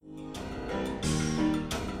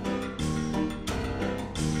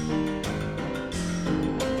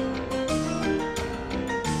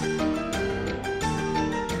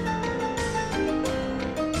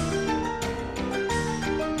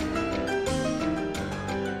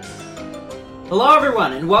Hello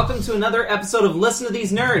everyone, and welcome to another episode of Listen to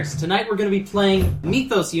These Nerds. Tonight we're going to be playing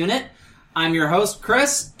Mythos Unit. I'm your host,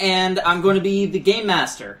 Chris, and I'm going to be the Game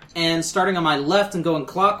Master. And starting on my left and going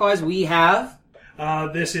clockwise, we have...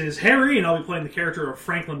 This is Harry, and I'll be playing the character of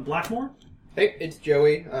Franklin Blackmore. Hey, it's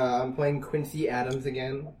Joey. I'm playing Quincy Adams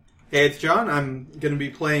again. Hey, it's John. I'm going to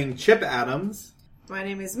be playing Chip Adams. My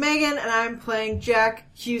name is Megan, and I'm playing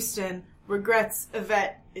Jack Houston. Regrets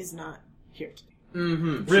Yvette is not here today.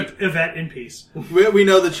 Mm-hmm. Rip Yvette in peace. We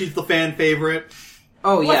know that she's the fan favorite.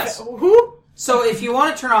 Oh, yes. Who? So if you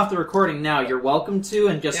want to turn off the recording now, you're welcome to,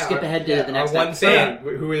 and just skip ahead to the next one episode. fan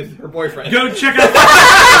who is her boyfriend. Go check out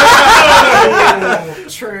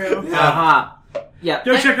True. Yeah.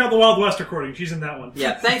 check out the Wild West recording. She's in that one.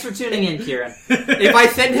 Yeah, thanks for tuning in, Kieran. If I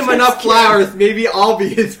send him enough flowers, maybe I'll be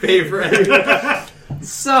his favorite.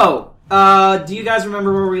 So, do you guys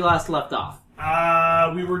remember where we last left off?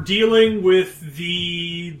 We were dealing with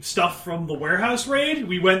the stuff from the warehouse raid.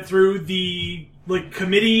 We went through the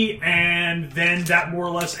committee, and then that more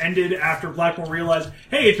or less ended after Blackmore realized,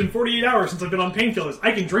 hey, it's been 48 hours since I've been on painkillers.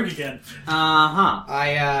 I can drink again. Uh-huh.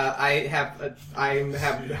 I'm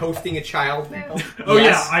hosting a child now. Oh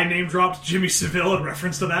Yes. yeah, I name dropped Jimmy Seville in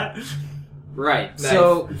reference to that. Right. Nice.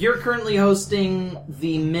 So, you're currently hosting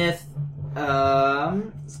the myth,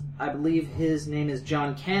 I believe his name is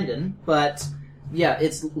John Candon, but yeah,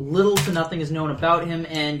 it's little to nothing is known about him,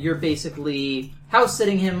 and you're basically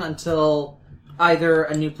house-sitting him until either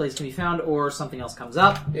a new place can be found or something else comes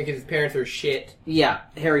up. Because his parents are shit. Yeah,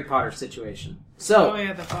 Harry Potter situation. So, Oh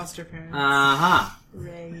yeah, the foster parents. uh-huh.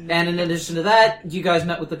 Right. And in addition to that, you guys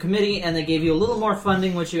met with the committee, and they gave you a little more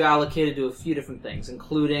funding, which you allocated to a few different things,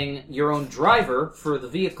 including your own driver for the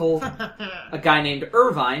vehicle, a guy named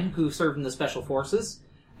Irvine, who served in the Special Forces,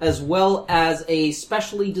 as well as a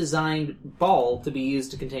specially designed ball to be used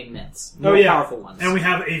to contain myths. More powerful ones. And we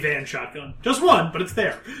have a van shotgun. Just one, but it's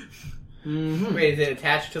there. Mm-hmm. Wait, is it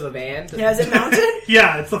attached to the van? Yeah, is it mounted?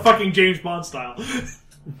 Yeah, it's the fucking James Bond style.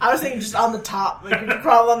 I was thinking just on the top. Like, you could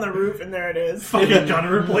crawl on the roof, and there it is. Fucking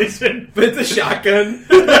gunner replacement. But it's a shotgun.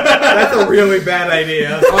 That's a really bad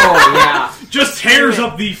idea. Oh, yeah. Just tears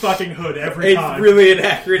up the fucking hood every It's time. really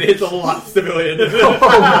inaccurate. It's a lot civilian.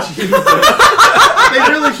 Oh, Jesus. They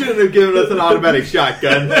really shouldn't have given us an automatic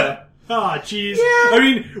shotgun. Ah, jeez. I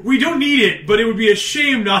mean, we don't need it, but it would be a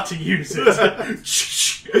shame not to use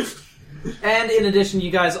it. And in addition,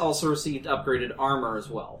 you guys also received upgraded armor as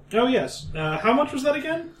well. Oh, yes. How much was that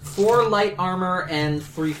again? 4 light armor and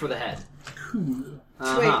 3 for the head. Cool.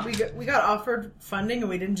 Uh-huh. Wait, we got offered funding, and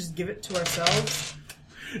we didn't just give it to ourselves?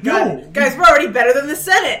 No. Guys, we're already better than the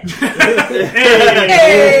Senate! Hey.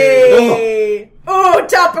 Hey! Oh,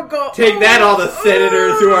 topical! Take that, all the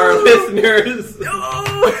senators who are our listeners.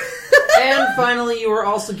 Oh. And finally, you were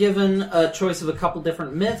also given a choice of a couple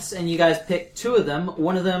different myths, and you guys picked 2 of them.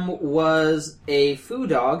 One of them was a Fu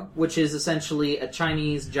Dog, which is essentially a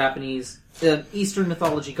Chinese, Japanese, Eastern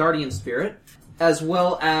mythology guardian spirit, as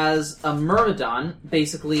well as a Myrmidon,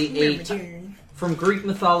 basically from Greek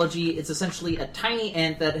mythology. It's essentially a tiny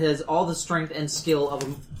ant that has all the strength and skill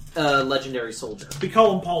of a legendary soldier. We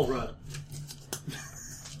call him Paul Rudd.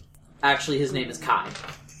 Actually, his name is Kai.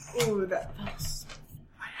 Ooh, that was...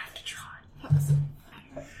 I have to try.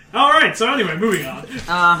 Alright, so anyway, moving on.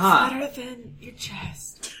 Uh-huh. Flatter than your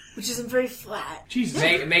chest, which isn't very flat. Jesus.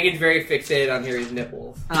 Megan's very fixated on Harry's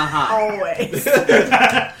nipples. Uh-huh. Always.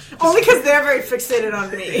 Only because they're very fixated on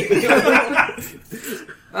me.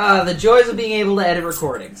 The joys of being able to edit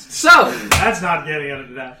recordings. So, That's not getting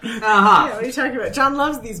edited out. uh-huh. Yeah, what are you talking about? John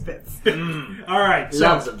loves these bits. Alright, so...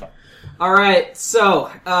 Loves them. Alright,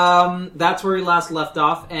 so, that's where we last left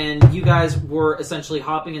off, and you guys were essentially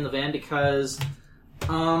hopping in the van because,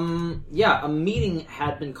 a meeting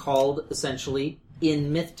had been called, essentially,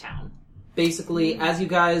 in Mythtown. Basically, as you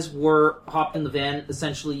guys were hopped in the van,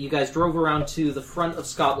 essentially, you guys drove around to the front of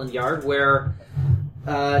Scotland Yard, where,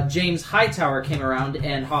 James Hightower came around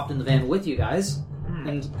and hopped in the van with you guys.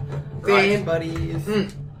 And Van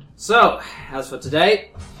buddies. So, as for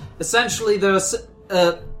today, essentially there's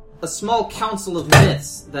a small council of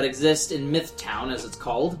myths that exist in Mythtown, as it's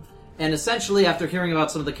called, and essentially after hearing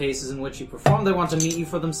about some of the cases in which you performed, they want to meet you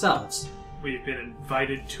for themselves. We've been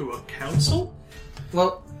invited to a council?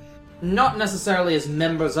 Well, not necessarily as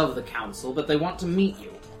members of the council, but they want to meet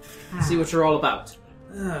you, see what you're all about.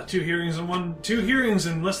 2 hearings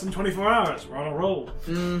in less than 24 hours. We're on a roll.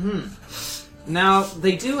 Mm-hmm. Now,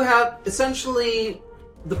 they do have, essentially,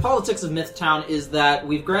 the politics of Mythtown is that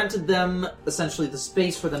we've granted them, essentially, the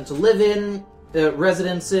space for them to live in,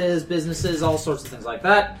 residences, businesses, all sorts of things like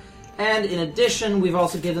that. And in addition, we've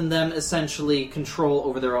also given them, essentially, control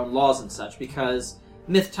over their own laws and such, because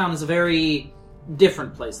Mythtown is a very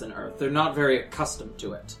different place than Earth. They're not very accustomed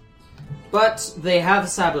to it. But they have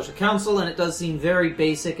established a council, and it does seem very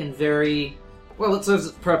basic and very... well, it serves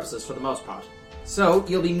its purposes for the most part. So,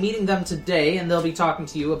 you'll be meeting them today, and they'll be talking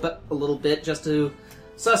to you a little bit just to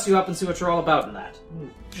suss you up and see what you're all about in that.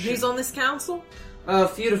 Who's on this council? A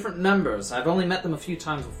few different members. I've only met them a few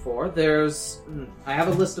times before. I have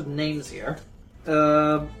a list of names here.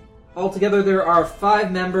 Altogether, there are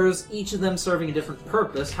 5 members, each of them serving a different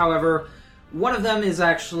purpose. However, one of them is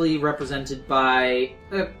actually represented by...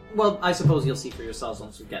 well, I suppose you'll see for yourselves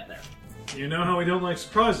once we get there. You know how we don't like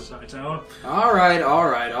surprises, Hightower.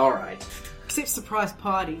 Alright. Except surprise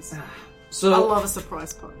parties. So, I love a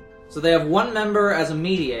surprise party. So they have one member as a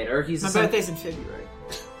mediator. He's My birthday's in February.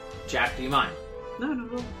 Jack, do you mind? No,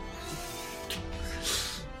 no.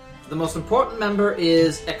 The most important member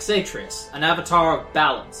is Exatrius, an avatar of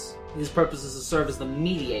balance. His purpose is to serve as the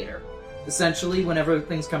mediator. Essentially, whenever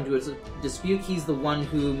things come to a dispute, he's the one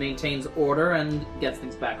who maintains order and gets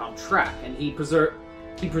things back on track. And he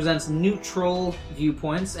presents neutral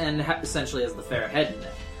viewpoints and essentially has the fair head in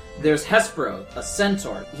it. There's Hespero, a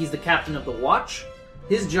centaur. He's the captain of the Watch.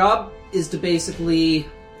 His job is to basically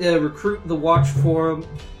recruit the Watch for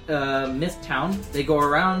Mythtown. They go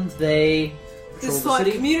around, they patrol This the like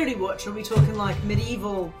city. community watch. Are we talking like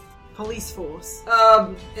medieval police force?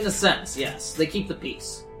 In a sense, yes. They keep the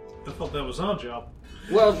peace. I thought that was our job.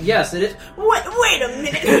 Well, yes, it is. Wait a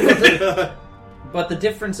minute! But the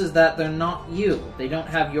difference is that they're not you. They don't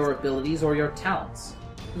have your abilities or your talents.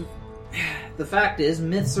 The fact is,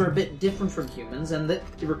 myths are a bit different from humans, and that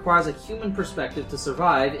it requires a human perspective to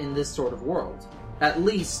survive in this sort of world. At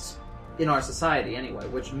least in our society, anyway,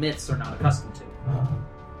 which myths are not accustomed to.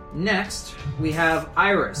 Next, we have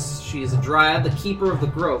Iris. She is a dryad, the keeper of the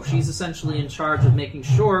grove. She's essentially in charge of making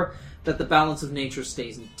sure that the balance of nature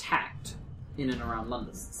stays intact in and around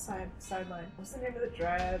London. Sideline. What's the name of the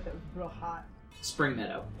dryad that was real hot? Spring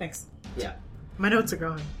Meadow. Thanks. Yeah. My notes are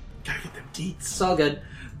going. Gotta get them deets. It's all good.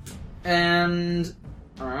 And...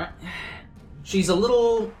 alright. She's a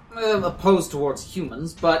little opposed towards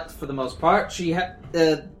humans, but for the most part, they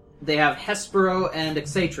have Hespero and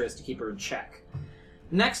Exatrius to keep her in check.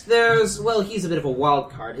 Next, there's... well, he's a bit of a wild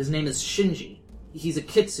card. His name is Shinji. He's a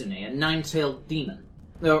kitsune, a nine-tailed demon.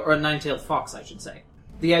 Or a nine-tailed fox, I should say.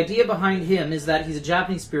 The idea behind him is that he's a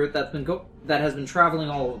Japanese spirit that has been traveling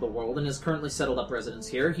all over the world and has currently settled up residence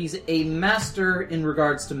here. He's a master in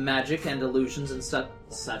regards to magic and illusions and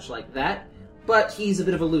such like that, but he's a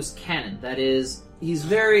bit of a loose cannon. That is, he's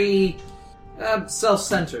very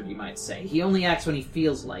self-centered, you might say. He only acts when he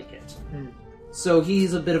feels like it. So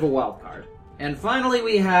he's a bit of a wild card. And finally,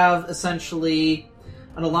 we have essentially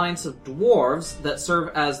an alliance of dwarves that serve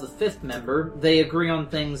as the 5th member. They agree on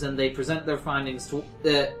things and they present their findings to,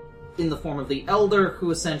 in the form of the Elder,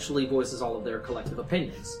 who essentially voices all of their collective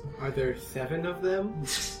opinions. Are there 7 of them?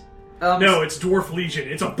 No, it's Dwarf Legion.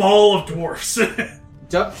 It's a ball of dwarfs. No,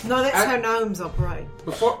 that's how gnomes operate.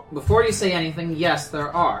 Before you say anything, yes,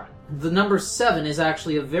 there are. The number 7 is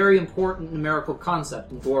actually a very important numerical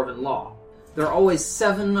concept in Dwarven law. There are always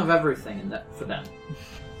 7 of everything for them.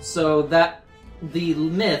 So that the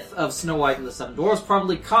myth of Snow White and the 7 Dwarfs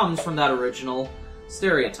probably comes from that original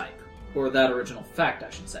stereotype. Or that original fact, I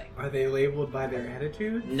should say. Are they labeled by their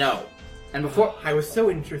attitude? No. And before... I was so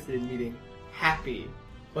interested in meeting Happy.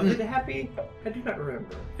 Was it Happy? I do not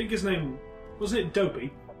remember. I think his name... wasn't it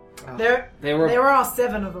Dopey? There There are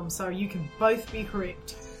 7 of them, so you can both be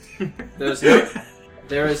correct.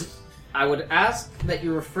 There is... I would ask that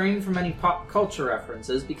you refrain from any pop culture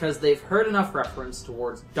references because they've heard enough reference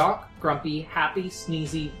towards Doc, Grumpy, Happy,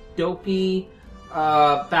 Sneezy, Dopey,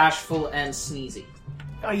 Bashful, and Sneezy.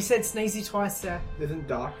 Oh, you said sneezy twice, sir. Isn't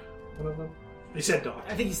Doc one of them? He said Doc.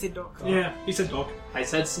 I think you said Doc. Yeah, he said Doc. I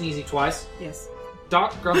said Sneezy twice. Yes.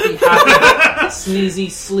 Doc, Grumpy, Happy,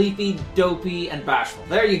 Sneezy, Sleepy, Dopey, and Bashful.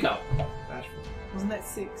 There you go. Bashful. Wasn't that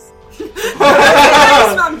 6?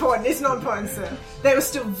 It's not important. It's not important, sir. They were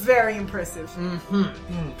still very impressive.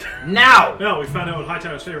 Now! No, we found out what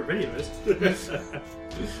Hightower's favorite video is.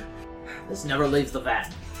 This never leaves the van.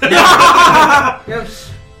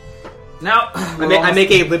 Now, I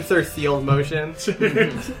make a Lipser sealed motion.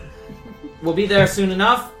 we'll be there soon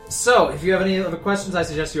enough. So, if you have any other questions, I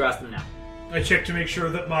suggest you ask them now. I checked to make sure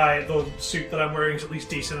that the suit that I'm wearing is at least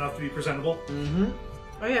decent enough to be presentable.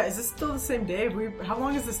 Oh yeah, is this still the same day? How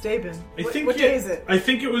long has this day been? What What day is it? I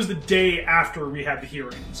think it was the day after we had the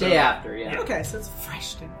hearing. So, Day after, yeah. Okay, so it's a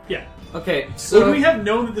fresh day. Yeah. Okay, so... Would we have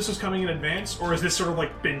known that this was coming in advance, or is this sort of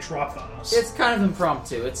like been dropped on us? It's kind of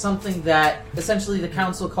impromptu. It's something that essentially the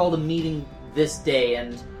council called a meeting this day,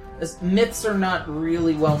 and myths are not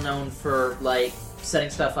really well known for like setting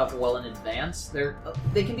stuff up well in advance.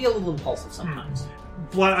 They can be a little impulsive sometimes.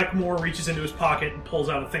 Blackmore reaches into his pocket and pulls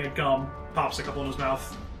out a thing of gum, pops a couple in his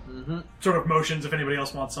mouth. Sort of motions if anybody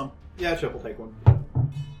else wants some. Yeah, Chip will take one.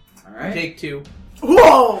 All right. Take 2.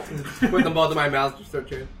 Whoa! Put them both in my mouth, just start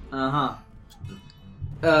chewing.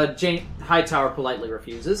 Jane Hightower politely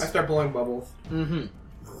refuses. I start blowing bubbles.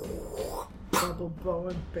 Bubble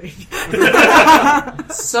blowing baby.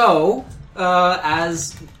 So,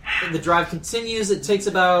 as the drive continues, it takes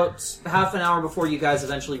about half an hour before you guys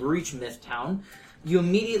eventually reach Mythtown. You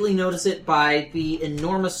immediately notice it by the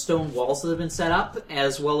enormous stone walls that have been set up,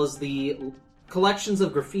 as well as the collections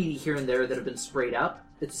of graffiti here and there that have been sprayed up.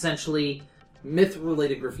 It's essentially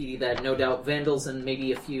myth-related graffiti that no doubt vandals and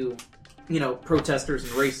maybe a few, protesters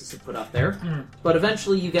and racists have put up there. But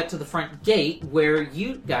eventually you get to the front gate where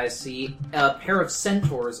you guys see a pair of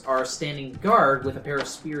centaurs are standing guard with a pair of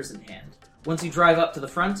spears in hand. Once you drive up to the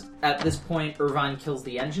front, at this point Irvine kills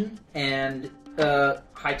the engine and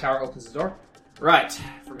Hightower opens the door. Right,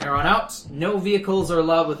 from here on out, no vehicles are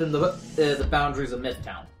allowed within the boundaries of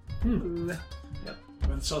Mythtown.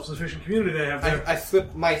 What a self-sufficient community they have there. I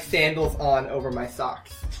slip my sandals on over my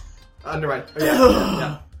socks. Under my...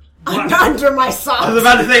 yeah. Under my socks. I was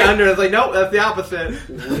about to say under. I was like, nope, that's the opposite.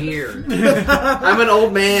 Weird. I'm an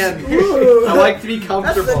old man. Ooh. I like to be That's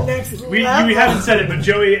comfortable. the next level. We haven't said it, but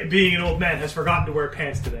Joey, being an old man, has forgotten to wear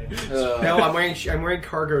pants today. No, I'm wearing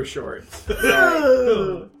cargo shorts.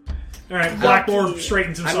 Ooh. All right, Blackmore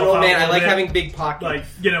straightens I'm himself an old out. man. a I little like bit, having big pockets.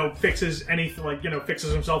 fixes anything,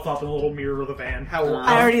 fixes himself up in a little mirror of the van. How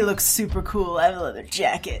I already look super cool. I have a leather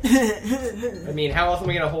jacket. I mean, how else am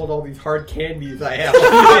I going to hold all these hard candies I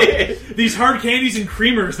have? These hard candies and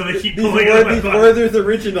creamers that I keep pulling out of my These butt. Werther's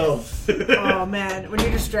Originals. Oh man, when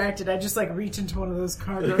you're distracted, I just reach into one of those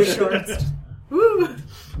cargo shorts. Woo!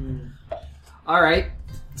 All right.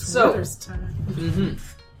 So, Weather's time.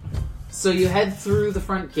 So you head through the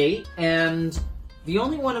front gate, and the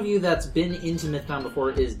only one of you that's been into Mythtown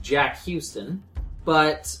before is Jack Houston.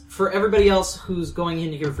 But for everybody else who's going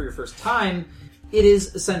in here for your first time, it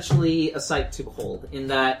is essentially a sight to behold, in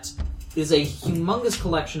that it is a humongous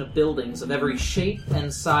collection of buildings of every shape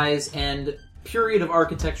and size and period of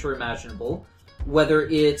architecture imaginable, whether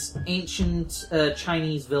it's ancient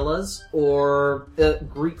Chinese villas or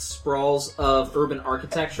Greek sprawls of urban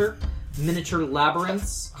architecture, miniature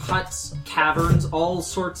labyrinths, huts, caverns, all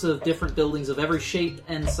sorts of different buildings of every shape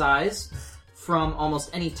and size from almost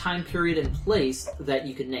any time period and place that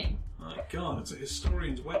you could name. My God, it's a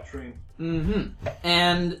historian's wet dream.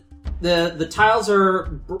 And the tiles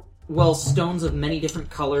are, stones of many different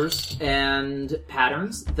colors and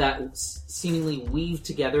patterns that seemingly weave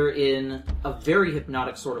together in a very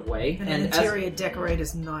hypnotic sort of way. And an interior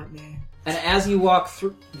decorator's nightmare. And as you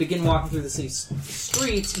begin walking through the city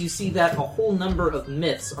streets, you see that a whole number of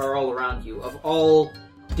myths are all around you, of all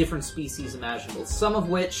different species imaginable. Some of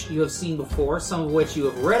which you have seen before, some of which you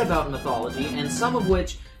have read about in mythology, and some of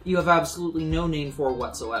which you have absolutely no name for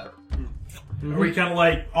whatsoever. Are we kind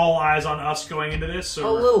of all eyes on us going into this? Or?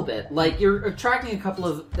 A little bit. You're attracting a couple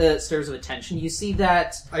of stares of attention. You see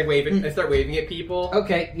that... I wave it. I start waving at people.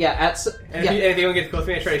 Okay, yeah. And if anyone gets close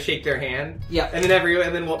to me, I try to shake their hand. Yeah. And then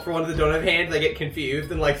for one of the don't have hands, I get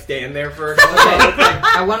confused and stand there for a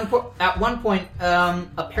couple At one point,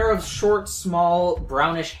 a pair of short, small,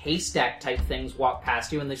 brownish haystack type things walk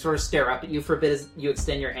past you, and they sort of stare up at you for a bit as you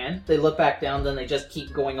extend your hand. They look back down, then they just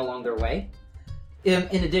keep going along their way.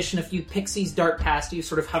 In addition, a few pixies dart past you,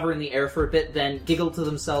 sort of hover in the air for a bit, then giggle to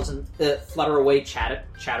themselves and flutter away,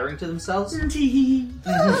 chattering to themselves.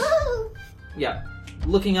 Yeah.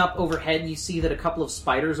 Looking up overhead, you see that a couple of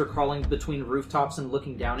spiders are crawling between rooftops and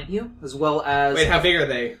looking down at you, as well as... Wait, how big are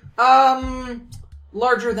they?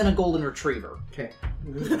 Larger than a golden retriever. Okay.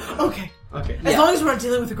 Okay. Okay. As long as we're not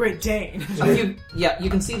dealing with a Great Dane. You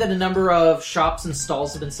can see that a number of shops and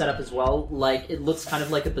stalls have been set up as well. It looks kind of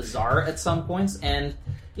like a bazaar at some points, and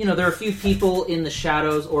there are a few people in the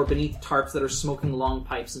shadows or beneath tarps that are smoking long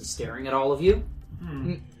pipes and staring at all of you.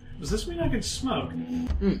 Does this mean I can smoke?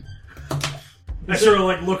 I sort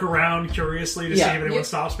of look around curiously to see if anyone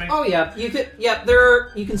stops me. Oh yeah, you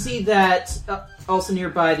can see that also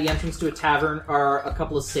nearby the entrance to a tavern are a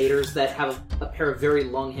couple of satyrs that have a pair of very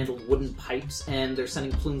long-handled wooden pipes, and they're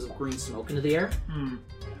sending plumes of green smoke into the air.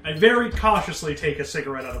 I very cautiously take a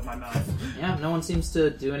cigarette out of my mouth. Yeah, no one seems to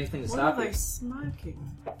do anything to stop What are you. they smoking?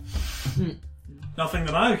 Nothing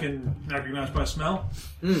that I can recognize by smell.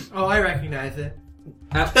 Oh, I recognize it.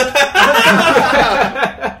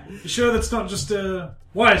 You sure that's not just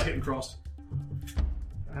wires getting crossed?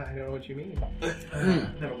 I don't know what you mean.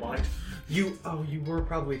 Never mind. You were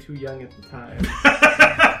probably too young at the time.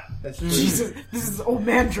 That's true. Jesus, this is old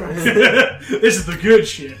man dress. This is the good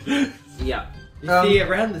shit. Yeah. You see,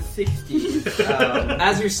 around the 60s,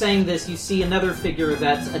 As you're saying this, you see another figure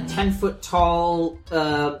that's a 10-foot tall,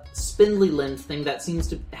 spindly-limbed thing that seems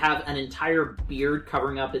to have an entire beard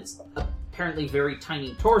covering up its apparently very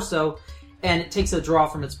tiny torso, and it takes a draw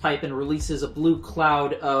from its pipe and releases a blue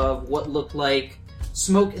cloud of what looked like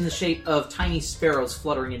smoke in the shape of tiny sparrows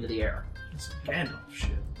fluttering into the air. It's Gandalf shit.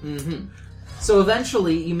 Mm-hmm. So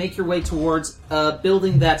eventually, you make your way towards a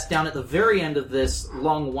building that's down at the very end of this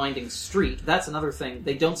long, winding street. That's another thing.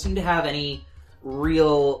 They don't seem to have any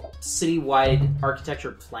real city-wide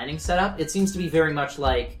architecture planning set up. It seems to be very much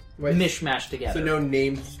like Wait. mishmashed together. so no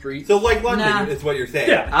named streets. So, like London Nah. is what you're saying.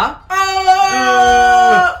 Yeah. Huh?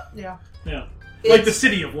 Yeah. Yeah. It's- Like the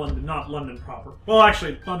city of London, not London proper. Well,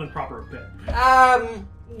 actually, London proper a bit.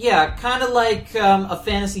 Yeah, kind of like a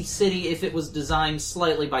fantasy city if it was designed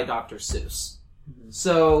slightly by Dr. Seuss.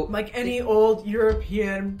 So, Like any old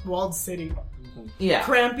European walled city. yeah.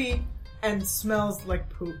 Crampy and smells like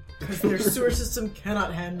poop. Because their sewer system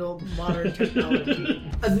cannot handle modern technology.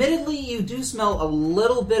 Admittedly, you do smell a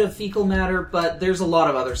little bit of fecal matter, but there's a lot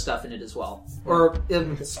of other stuff in it as well. Or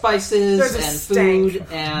spices There's a and stank. food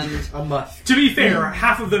and... A must. To be fair,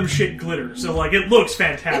 half of them shit glitter, so like it looks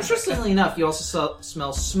fantastic. Interestingly enough, you also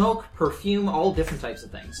smell smoke, perfume, all different types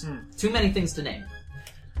of things. Too many things to name.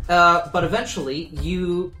 But eventually,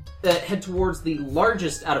 you head towards the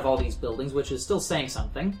largest out of all these buildings, which is still saying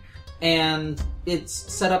something. And it's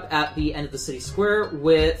set up at the end of the city square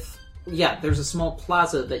with... Yeah, there's a small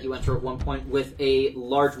plaza that you enter at one point with a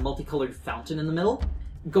large multicolored fountain in the middle.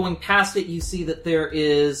 Going past it, you see that there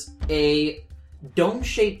is a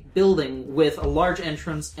dome-shaped building with a large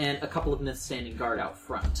entrance and a couple of myths standing guard out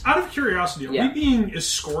front. Out of curiosity, are Yeah. we being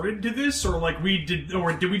escorted to this, or like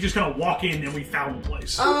did we just kind of walk in and we found the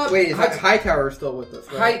place? Wait, is Hightower still with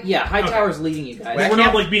us, right? Hightower's leading you guys. We're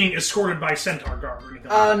not like being escorted by Centaur Guard or anything.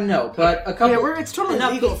 like that. No, but a couple... Yeah, it's totally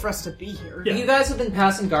enough legal pe- for us to be here. Yeah. You guys have been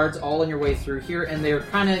passing guards all on your way through here, and they're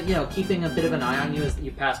kind of, keeping a bit of an eye on you as you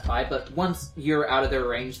pass by, but once you're out of their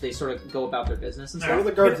range, they sort of go about their business and What are stuff.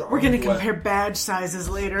 the guards? We're gonna armed with? compare badge sizes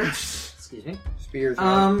later. Excuse me. Spears.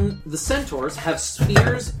 right? The centaurs have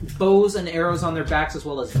spears, bows, and arrows on their backs, as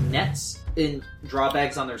well as nets in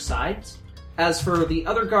drawbags on their sides. As for the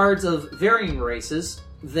other guards of varying races,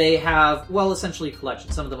 they have, well, essentially a collection.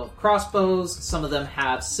 Some of them have crossbows, some of them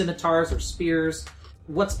have scimitars or spears.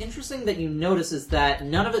 What's interesting that you notice is that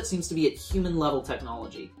none of it seems to be at human-level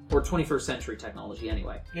technology, or 21st century technology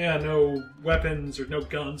anyway. Yeah, no weapons or no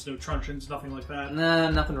guns, no truncheons, nothing like that. Nah,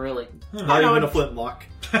 nothing really. Not even a flintlock.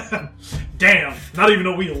 Damn, not even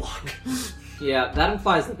a wheel lock. Yeah, that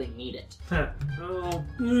implies that they need it. Oh,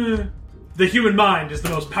 the human mind is the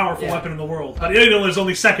most powerful Yeah. weapon in the world, but it is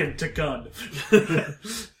only second to gun.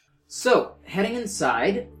 So, heading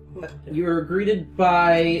inside, you're greeted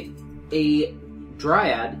by a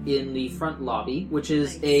dryad in the front lobby, which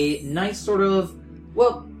is a nice sort of...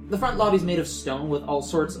 Well, the front lobby's made of stone with all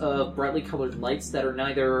sorts of brightly colored lights that are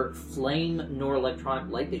neither flame nor electronic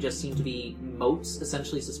light. They just seem to be motes,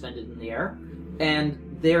 essentially suspended in the air. And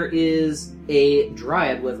there is a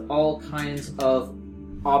dryad with all kinds of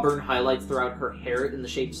auburn highlights throughout her hair in the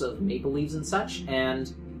shapes of maple leaves and such,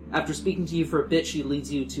 and after speaking to you for a bit, she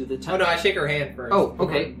leads you to the Oh no, I shake her hand first. Oh,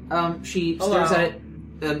 okay. She Hello. stares at it,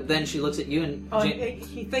 and then she looks at you and... Oh,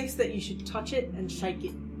 he thinks that you should touch it and shake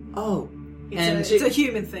it. Oh, It's a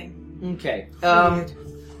human thing. okay.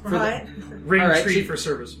 Right? Ring Alright, treat she- for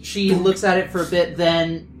service. She looks at it for a bit,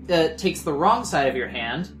 then takes the wrong side of your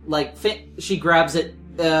hand, like she grabs it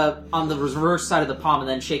on the reverse side of the palm and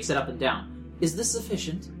then shakes it up and down. Is this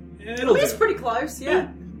sufficient? It'll It's do. pretty close, yeah.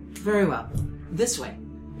 Very well. This way.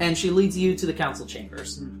 And she leads you to the council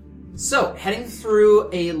chambers. So, heading through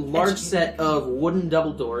a large set of wooden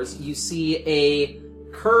double doors, you see a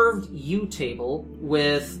curved U table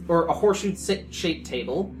or a horseshoe-shaped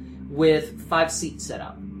table with 5 seats set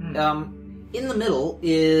up. In the middle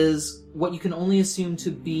is what you can only assume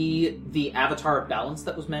to be the Avatar of Balance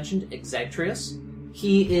that was mentioned, Exagtrius.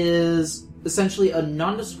 He is essentially a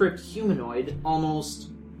nondescript humanoid, almost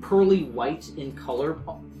pearly white in color.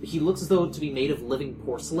 He looks as though to be made of living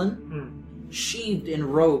porcelain, sheathed in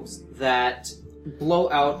robes that blow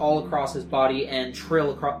out all across his body and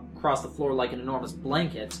trail across the floor like an enormous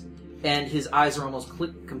blanket, and his eyes are almost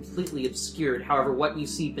completely obscured. However, what you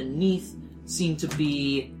see beneath seem to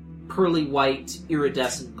be pearly white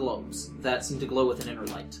iridescent globes that seem to glow with an inner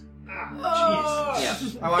light. Ah,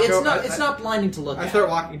 jeez. Yeah. I walk over, It's not blinding to look I at. start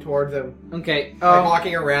walking towards them. Okay. Like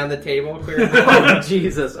walking around the table, clearing Oh,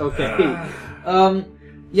 Jesus. Okay.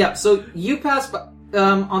 Yeah. So you pass by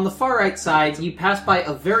on the far right side. You pass by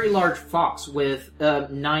a very large fox with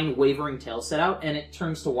 9 wavering tails set out, and it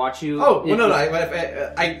turns to watch you. Oh, well, no.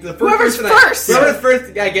 The first whoever's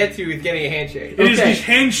first I get to is getting a handshake. It is Okay. the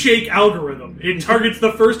handshake algorithm. It targets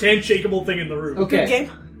the first handshakeable thing in the room. Okay. Good game.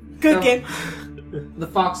 Good game. The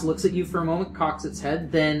fox looks at you for a moment, cocks its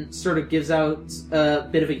head, then sort of gives out a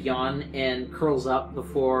bit of a yawn and curls up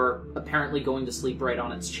before apparently going to sleep right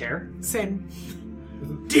on its chair. Same.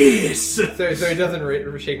 This! So it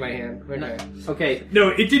doesn't shake my hand. Okay. Okay, No,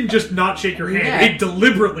 it didn't just not shake your hand. Yeah. It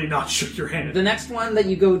deliberately not shook your hand. the next one that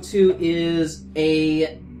you go to is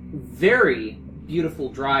a very beautiful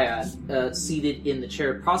dryad seated in the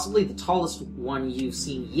chair, possibly the tallest one you've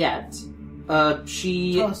seen yet.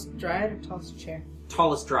 She... Tallest dryad or tallest chair?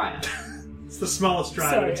 Tallest dryad. It's the smallest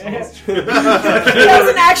Sorry. drive. That was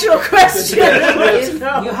an actual question.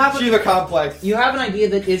 You have She's a complex. You have an idea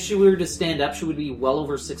that if she were to stand up, she would be well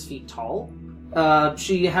over 6 feet tall.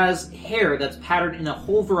 She has hair that's patterned in a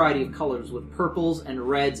whole variety of colors with purples and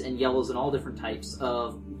reds and yellows and all different types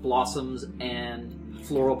of blossoms and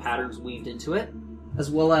floral patterns weaved into it,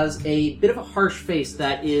 as well as a bit of a harsh face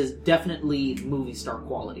that is definitely movie star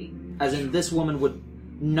quality. As in, this woman would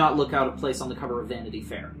not look out of place on the cover of Vanity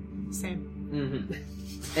Fair. Same.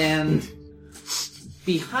 Mm-hmm. And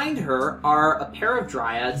behind her are a pair of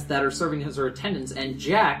dryads that are serving as her attendants, and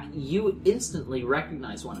Jack, you instantly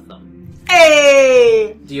recognize one of them.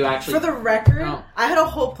 Hey! Do you actually... For the record, Oh. I had a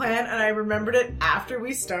whole plan and I remembered it after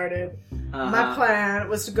we started. My Uh-huh. plan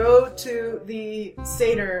was to go to the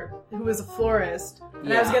satyr, who was a florist,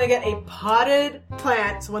 and I was Yeah. going to get a potted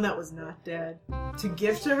plant, one that was not dead, to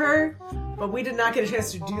give to her, but we did not get a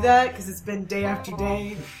chance to do that because it's been day after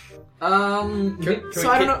day. Can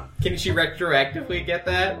I don't know. Can she retroactively get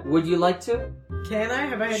that? Would you like to? Can I?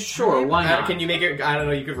 Have I had Sure, time? why not? Can you make it? I don't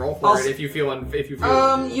know. You could roll for it if you feel.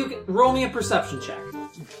 You can roll me a perception check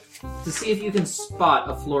to see if you can spot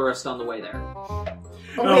a florist on the way there.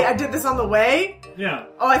 Oh, wait, I did this on the way? Yeah.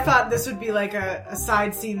 Oh, I thought this would be like a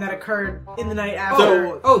side scene that occurred in the night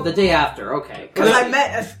after. Oh, the day after. Okay. Because I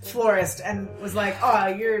met a florist and was like, oh,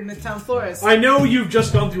 you're a Midtown florist. I know you've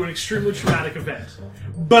just gone through an extremely traumatic event,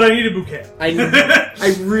 but I need a bouquet.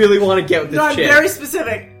 I really want to get with this No, I'm chick. very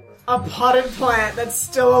specific. A potted plant that's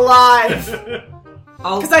still alive.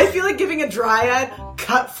 Because I feel like giving a dryad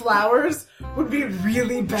cut flowers would be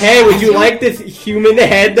really bad. Hey, would you like this human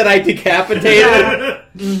head that I decapitated?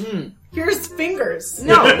 Here's fingers.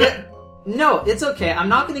 No, it's okay. I'm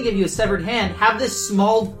not going to give you a severed hand. Have this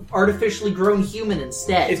small, artificially grown human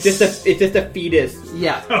instead. It's just a fetus.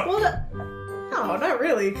 Yeah. Well, no, not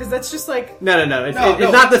really, because that's just like... No. No, It's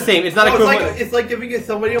no. not the same. It's not No, equivalent. it's like giving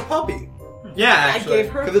somebody a puppy. Yeah, actually.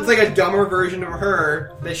 gave her a Because it's like a dumber version of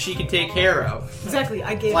her that she can take care of. Exactly,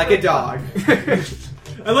 I gave Like her a dog.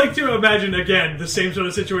 I like to imagine, again, the same sort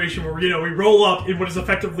of situation where, we roll up in what is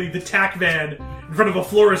effectively the tack van in front of a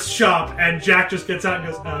florist shop, and Jack just gets out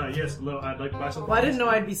and goes, yes, hello, I'd like to buy something. Well, I didn't know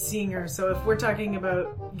I'd be seeing her, so if we're talking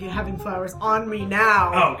about having flowers on me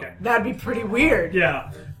now, Oh, okay. that'd be pretty weird.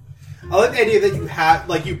 Yeah. I like the idea that you had,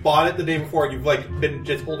 like, you bought it the day before and you've, like, been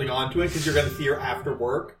just holding on to it because you're going to see her after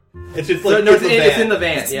work. It's just, like, No, it's van. in the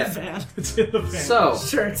van, It's yeah. in the van. It's in the van. So,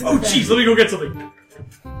 Sure, it's in Oh, the van. jeez, let me go get something.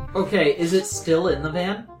 okay, is it still in the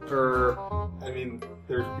van? Or... I mean,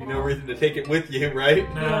 there's no reason to take it with you,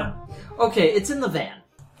 right? Nah. Okay, it's in the van.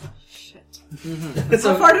 Shit. Mm-hmm.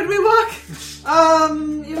 How far did we walk?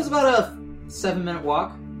 It was about a 7-minute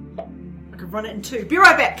walk. I could run it in 2. Be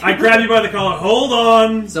right back. I grab you by the collar. Hold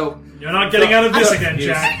on. So, You're not getting out of this again,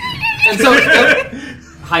 Yes. Jack. and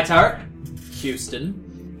so, Hightower,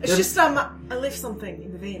 Houston, It's just, I left something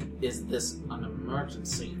in the van. is this an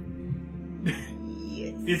emergency?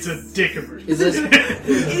 Yes. It's a dick emergency. Is this...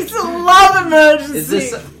 It's a love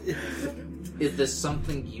emergency! Is this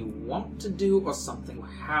something you want to do or something you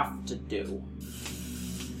have to do?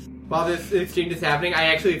 While this exchange is happening, I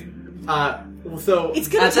actually, so... It's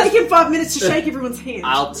gonna That's take just- him 5 minutes to shake everyone's hand.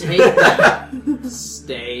 I'll take that.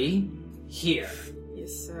 Stay here.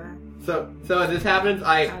 Yes, sir. So as this happens,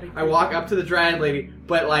 I walk up to the Dryad lady,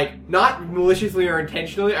 but like not maliciously or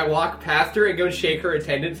intentionally. I walk past her and go shake her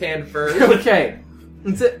attendant's hand first Okay.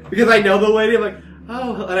 That's it. because I know the lady. I'm like,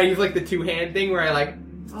 oh, and I use like the 2-hand thing where I like,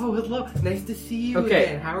 oh, hello, nice to see you Okay.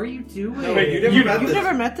 again. How are you doing? Wait, you never met You've this.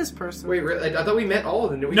 never met this person. Wait, really? I thought we met all of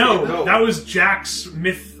them. Didn't we? No, No. that was Jack's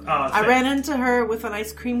myth. I Thing. ran into her with an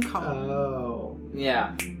ice cream cone. Oh.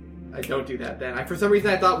 Yeah. I don't do that then. For some reason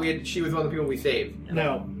I thought she was one of the people we saved.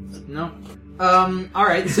 No. No.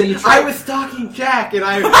 Alright, so you try... I was stalking Jack, and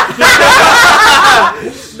I...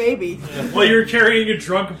 Maybe. While you were carrying a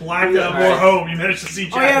drunk black boar Alright. home, you managed to see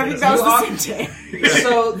Jack. Oh yeah, I think that was You the same day.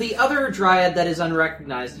 So the other dryad that is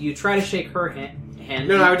unrecognized, you try to shake her hand.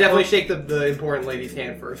 No, I would definitely shake the important lady's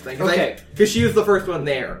hand first. Okay. Because she was the first one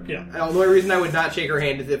there. Yeah. The only reason I would not shake her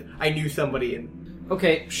hand is if I knew somebody. And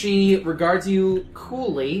Okay, she regards you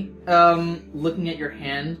coolly, looking at your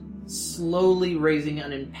hand, slowly raising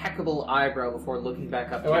an impeccable eyebrow before looking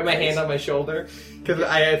back up. I wipe my hand on my shoulder because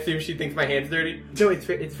I assume she thinks my hand's dirty. No, it's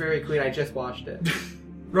very clean. I just washed it.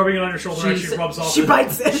 Rubbing it on your shoulder actually rubs off. She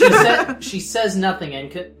bites it. She says nothing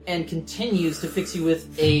and continues to fix you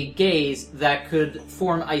with a gaze that could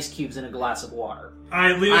form ice cubes in a glass of water.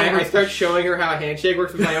 I lean over. I start showing her how a handshake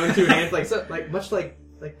works with my own two hands, much like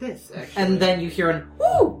this, actually. And then you hear an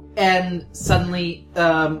 "woo!" And suddenly,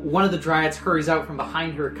 one of the dryads hurries out from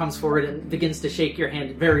behind her, comes forward, and begins to shake your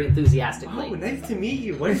hand very enthusiastically. Oh, nice to meet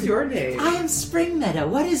you. What is your name? I am Spring Meadow.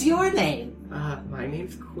 What is your name? My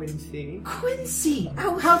name's Quincy. Quincy.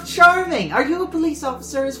 Oh, how charming. Are you a police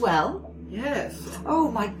officer as well? Yes.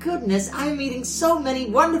 Oh my goodness, I'm meeting so many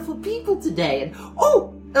wonderful people today.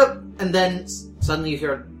 And then suddenly you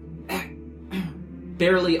hear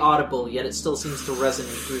barely audible, yet it still seems to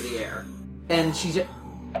resonate through the air. And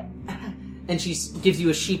she gives you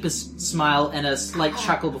a sheepish smile and a slight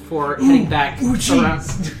chuckle before heading back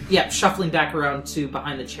around. Yeah, shuffling back around to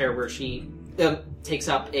behind the chair where she takes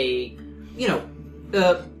up a,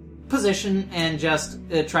 position and just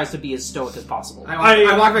tries to be as stoic as possible.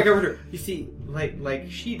 I walk back over to her. You see, like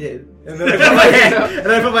she did, and then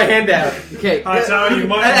I put my hand down. Okay, That's how you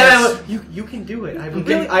might. And I look, you can do it. I believe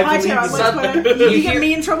you. You get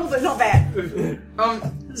me in trouble, but not that.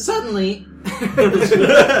 Suddenly,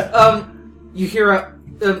 you hear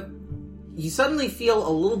you suddenly feel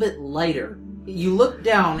a little bit lighter. You look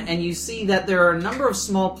down and you see that there are a number of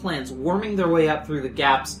small plants worming their way up through the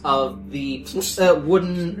gaps of the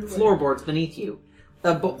wooden floorboards beneath you.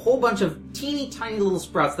 A whole bunch of teeny tiny little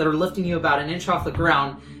sprouts that are lifting you about an inch off the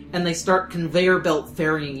ground, and they start conveyor belt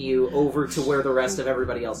ferrying you over to where the rest of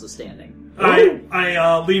everybody else is standing.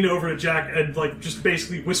 I lean over to Jack and just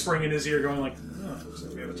basically whispering in his ear, going looks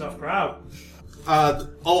like we have a tough crowd.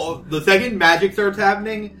 The second magic starts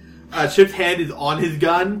happening, Chip's hand is on his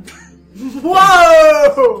gun.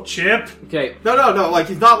 Whoa! Chip, Okay, No,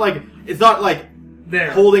 it's not like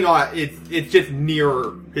there. holding on. It's just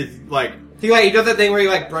near his He does that thing where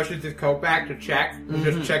he brushes his coat back to check, and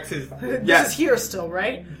just checks his. This is here still,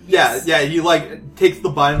 right? Yeah. He takes the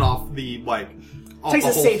button off the off Takes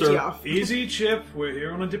the the safety holster. off. Easy, Chip. We're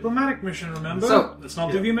here on a diplomatic mission, remember? So- Let's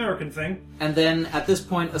not do the American thing. and then at this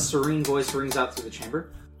point, a serene voice rings out through the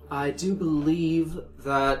chamber. I do believe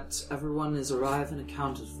that everyone is arrived and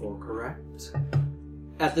accounted for, correct?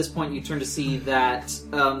 At this point, you turn to see that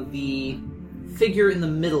the figure in the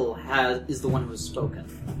middle is the one who has spoken.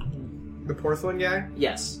 The porcelain guy?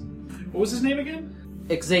 Yes. What was his name again?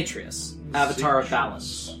 Exatrius, Avatar of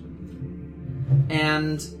Balance.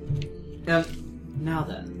 And now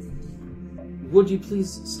then, would you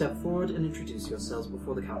please step forward and introduce yourselves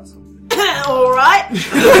before the council? Alright.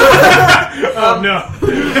 Oh no!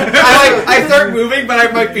 I start moving,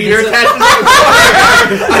 but my feet are attached to the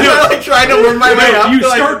floor. I'm trying to worm my way up. You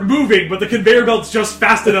start moving, but the conveyor belt's just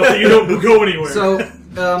fast enough that you don't go anywhere. So,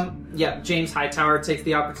 James Hightower takes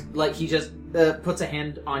the opportunity, he just puts a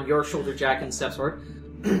hand on your shoulder, Jack, and steps forward.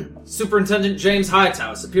 Superintendent James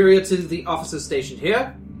Hightower, superior to the officers stationed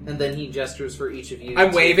here. And then he gestures for each of you.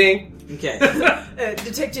 I'm waving. Okay.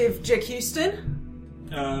 Detective Jack Houston.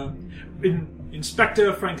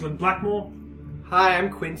 Inspector Franklin Blackmore. Hi,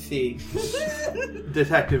 I'm Quincy.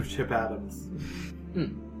 Detective Chip Adams.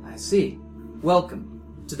 I see. Welcome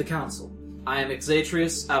to the council. I am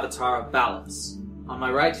Exatrius, Avatar of Balance. On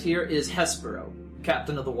my right here is Hespero,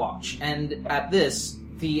 Captain of the Watch. And at this,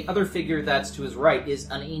 the other figure that's to his right is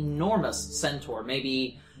an enormous centaur,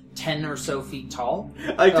 maybe 10 or so feet tall.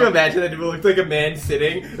 I like to imagine that it looks like a man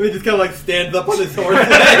sitting, and he just kind of stands up on his horse.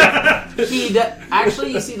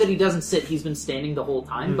 Actually, you see that he doesn't sit. He's been standing the whole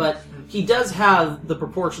time, but he does have the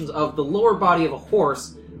proportions of the lower body of a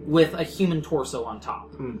horse with a human torso on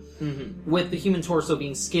top. With the human torso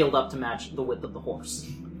being scaled up to match the width of the horse.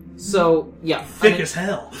 So, yeah. Thick as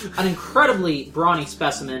hell. An incredibly brawny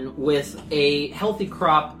specimen with a healthy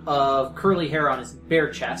crop of curly hair on his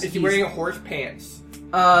bare chest. Is he wearing a horse pants?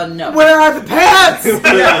 No. Where are the pants?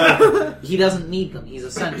 He doesn't need them. He's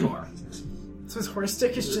a centaur. So his horse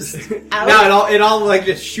stick is just out. No, it all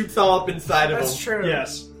just shoots all up inside of him. That's true.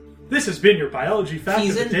 Yes. This has been your biology fact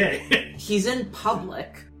of the day. He's in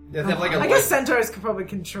public, Does it have like a I guess centaurs could probably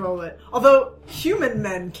control it. Although human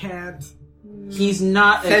men can't. He's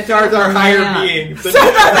not. Centaurs are higher beings. So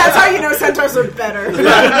that's how you know centaurs are better.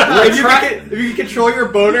 If you can control your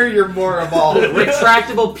boner, you're more evolved.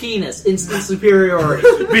 Retractable penis, instant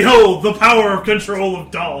superiority. Behold, the power of control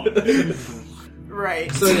of Dawn.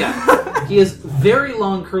 Right. So yeah, he has very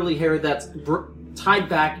long curly hair that's tied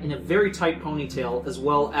back in a very tight ponytail, as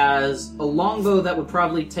well as a longbow that would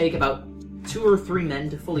probably take about 2 or 3 men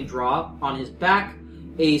to fully draw on his back,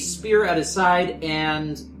 a spear at his side,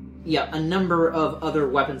 and a number of other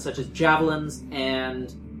weapons such as javelins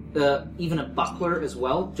and even a buckler as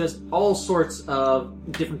well. Just all sorts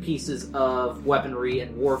of different pieces of weaponry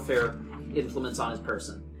and warfare implements on his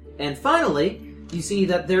person. And finally, you see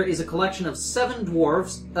that there is a collection of 7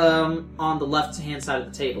 dwarves on the left-hand side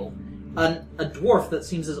of the table. A dwarf that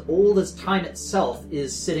seems as old as time itself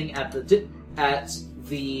is sitting at the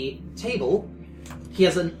table. He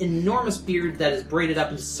has an enormous beard that is braided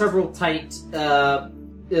up into several tight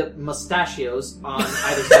mustachios on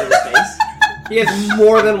either side of his face. He has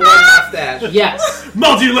more than one mustache. Yes.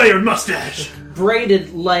 Multi-layered mustache!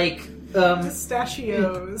 Braided like...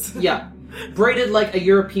 Pistachios. Yeah. Braided like a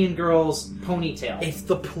European girl's ponytail. It's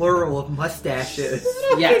the plural of mustaches.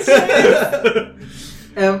 Yes.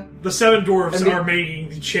 The 7 dwarfs are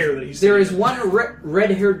making the chair that he's There sitting is one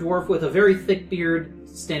red-haired dwarf with a very thick beard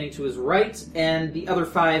standing to his right, and the other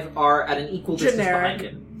 5 are at an equal distance behind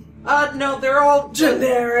him. No, they're all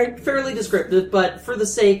generic, fairly descriptive, but for the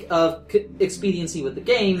sake of expediency with the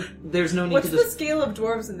game, there's no need What's to... the scale of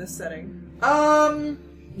dwarves in this setting?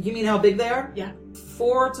 You mean how big they are? Yeah.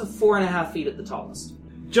 4 to 4.5 feet at the tallest.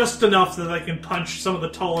 Just enough that I can punch some of the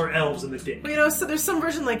taller elves in the dick. Well, so there's some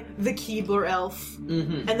version like the Keebler elf,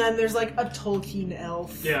 Mm-hmm. and then there's like a Tolkien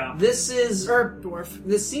elf. Yeah. This is... Or dwarf.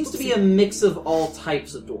 This seems to be a mix of all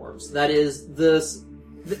types of dwarves. That is,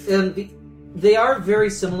 they are very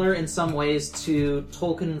similar in some ways to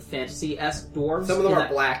Tolkien fantasy-esque dwarves. Some of them in are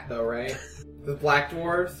that- black, though, right? The black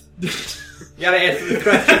dwarves? You gotta answer this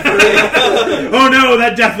question for real. Oh no,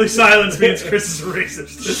 that deathly silence means Chris is a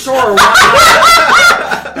racist. Sure,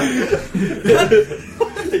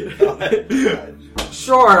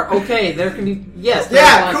 Sure, okay, there can be... Yes,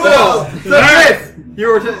 Yeah, there's cool! So, Alright.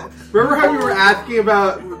 Chris, remember how you were asking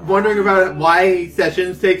about, wondering about why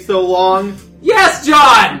sessions take so long? Yes,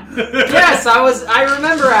 John! Yes, I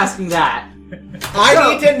remember asking that.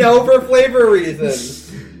 I need to know for flavor reasons.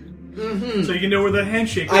 Mm-hmm. So you can know where the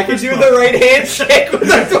handshake I can is do from. the right handshake with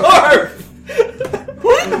the dwarf!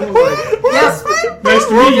 Yes. Nice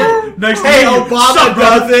to meet you. Nice to Hey, meet you. Obama Sup, bro?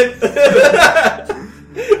 does it!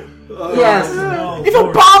 Yes. Oh, If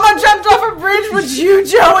Lord. Obama jumped off a bridge, would you,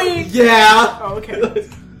 Joey? Yeah! Oh, okay.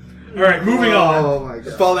 Alright, moving on. Oh my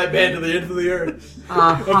god. Follow that man to the end of the earth.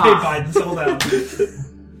 Uh-huh. Okay, Biden, settle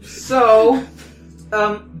down. So,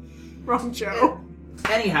 Wrong Joe.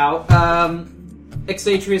 anyhow,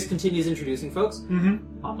 Exatrius continues introducing folks.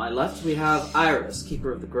 Mm-hmm. On my left, we have Iris,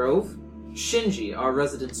 Keeper of the Grove, Shinji, our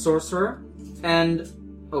resident sorcerer, and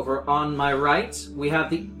over on my right, we have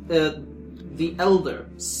the Elder,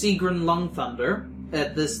 Sigrun Lungthunder.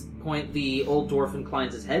 At this point, the old dwarf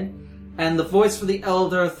inclines his head, and the voice for the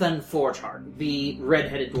Elder, Then Forgeheart, the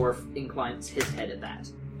red-headed dwarf, inclines his head at that.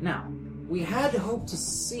 Now, we had hoped to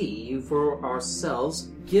see you for ourselves,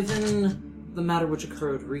 given the matter which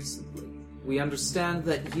occurred recently. We understand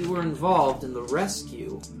that you were involved in the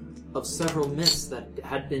rescue of several myths that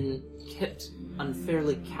had been kept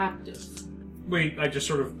unfairly captive. Wait, I just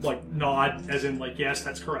sort of, nod, as in, yes,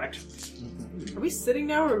 that's correct. Are we sitting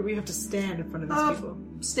now, or do we have to stand in front of these people?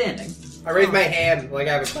 Standing. I raise my hand like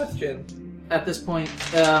I have a question. At this point,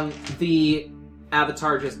 the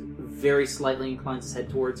avatar just very slightly inclines his head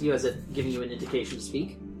towards you, as if giving you an indication to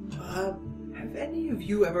speak. Have any of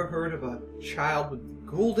you ever heard of a child with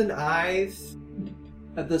golden eyes?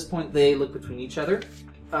 At this point, they look between each other.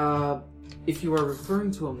 If you are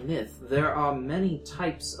referring to a myth, there are many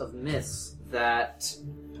types of myths that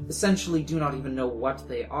essentially do not even know what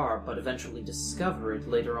they are, but eventually discover it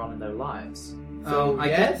later on in their lives. So,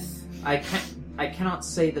 yes? yes? I cannot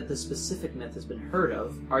say that this specific myth has been heard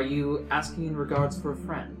of. Are you asking in regards for a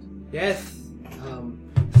friend? Yes.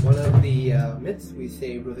 One of the myths we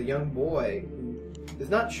saved was a young boy who is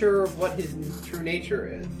not sure of what his true nature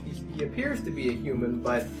is. He appears to be a human,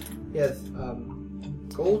 but he has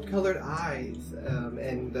gold-colored eyes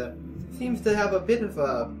and seems to have a bit of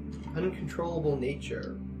a uncontrollable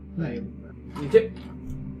nature.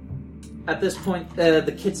 At this point,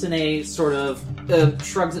 the kitsune sort of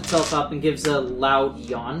shrugs itself up and gives a loud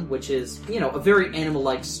yawn, which is, a very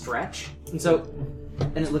animal-like stretch.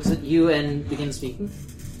 And it looks at you and begins speaking.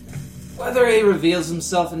 Whether he reveals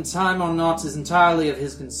himself in time or not is entirely of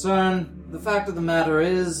his concern. The fact of the matter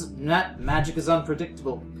is, magic is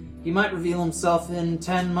unpredictable. He might reveal himself in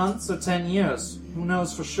 10 months or 10 years. Who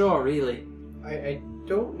knows for sure, really? I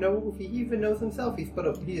don't know if he even knows himself. He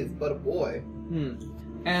is but a boy.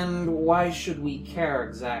 And why should we care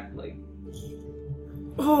exactly?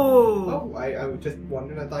 Oh. I was just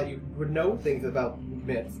wondering. I thought you would know things about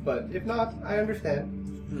myths, but if not, I understand.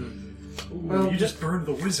 Well, you just burned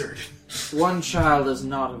the wizard. One child is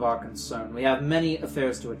not of our concern. We have many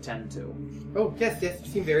affairs to attend to. Oh, yes, you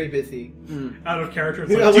seem very busy. Out of character.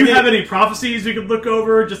 It's like, do you have any prophecies we could look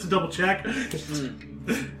over just to double check?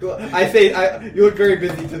 Well, I say, you look very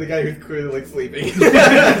busy to the guy who's clearly sleeping.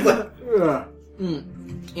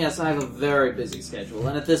 Yes, I have a very busy schedule,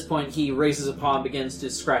 and at this point he raises a paw and begins to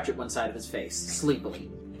scratch at one side of his face, sleepily.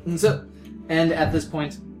 And at this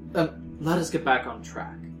point, let us get back on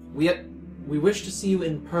track. We wish to see you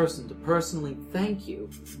in person to personally thank you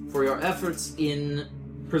for your efforts in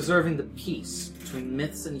preserving the peace between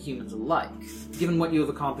myths and humans alike. Given what you have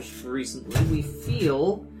accomplished recently, we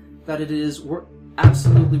feel that it is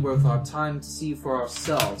absolutely worth our time to see you for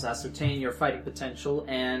ourselves, ascertain your fighting potential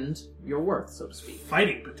and your worth, so to speak.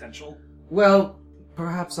 Fighting potential? Well,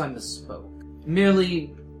 perhaps I misspoke.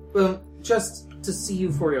 Merely, just to see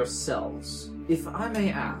you for yourselves. If I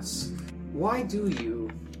may ask, why do you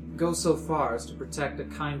go so far as to protect a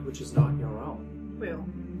kind which is not your own? Well,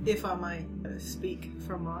 if I may speak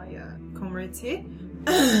from my comrades here,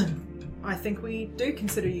 I think we do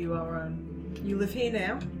consider you our own. You live here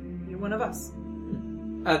now. You're one of us.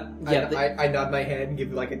 I nod my head and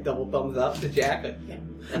give like a double thumbs up to Jack.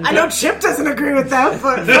 I know Chip doesn't agree with that,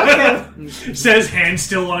 but fuck him. Says hand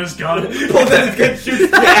still on his gun. Pulls out his gun,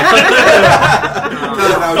 shoots Jack.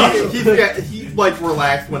 No, he like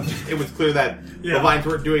relaxed when it was clear that the vines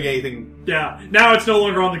weren't doing anything. Yeah, now it's no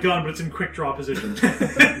longer on the gun, but it's in quick draw position. And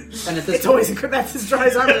at this It's always that's his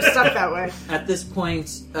dry arms are stuck that way. At this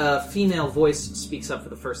point, a female voice speaks up for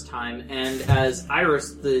the first time, and as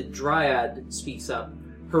Iris, the dryad, speaks up,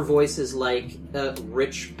 her voice is like a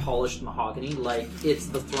rich, polished mahogany, like it's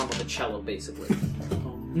the thrum of a cello, basically.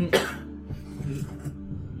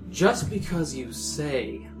 Just because you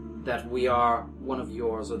say that we are one of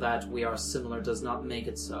yours or that we are similar does not make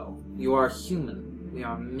it so. You are human. We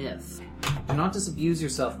are myth. Do not disabuse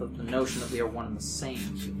yourself of the notion that we are one and the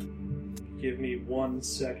same. Give me 1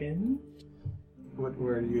 second. What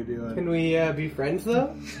were you doing? Can we be friends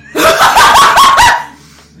though?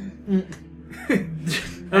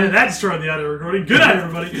 And that destroyed the audio recording. Good night,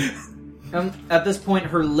 everybody. At this point,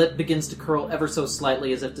 her lip begins to curl ever so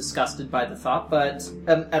slightly as if disgusted by the thought, but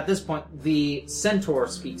at this point, the centaur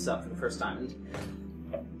speaks up for the first time. And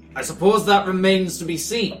I suppose that remains to be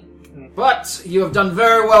seen. But you have done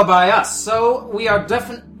very well by us, so we are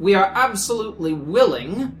absolutely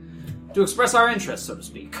willing to express our interest, so to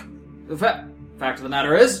speak. The fact of the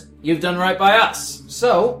matter is, you've done right by us.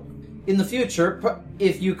 So, in the future,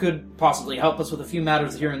 if you could possibly help us with a few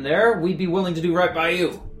matters here and there, we'd be willing to do right by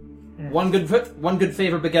you. One good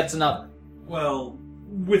favor begets another. Well,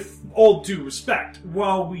 with all due respect,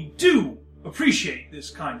 while we do appreciate this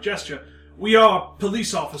kind gesture, we are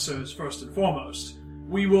police officers first and foremost.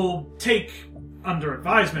 We will take under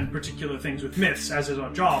advisement particular things with myths, as is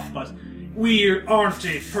our job, but we aren't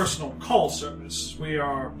a personal call service. We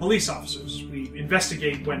are police officers. We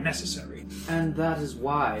investigate when necessary. And that is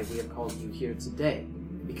why we have called you here today,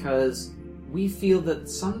 because we feel that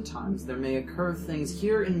sometimes there may occur things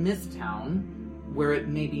here in Mythtown where it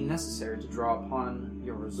may be necessary to draw upon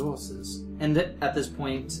your resources. And at this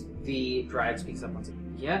point, the Dryad speaks up once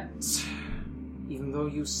again. Yet, even though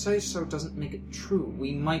you say so doesn't make it true,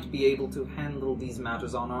 we might be able to handle these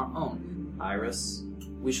matters on our own. Iris,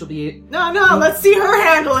 we shall be... No, let's see her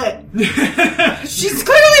handle it. She's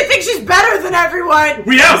clearly thinks she's better than everyone.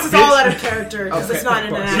 This is all out of character, because it's not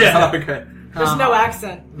in an accent. Yeah. Okay. There's no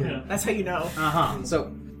accent. Yeah. That's how you know.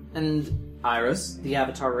 So, and Iris, the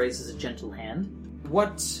avatar, raises a gentle hand.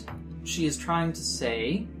 What she is trying to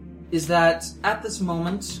say is that at this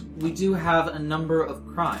moment, we do have a number of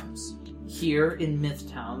crimes here in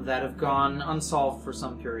Mythtown that have gone unsolved for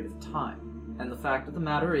some period of time. And the fact of the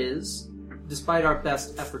matter is, despite our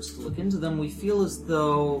best efforts to look into them, we feel as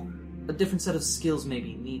though a different set of skills may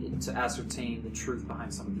be needed to ascertain the truth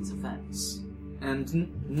behind some of these events.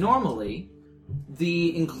 And normally,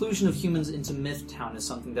 the inclusion of humans into Mythtown is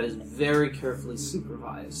something that is very carefully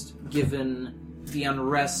supervised, given the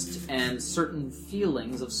unrest and certain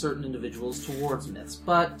feelings of certain individuals towards myths.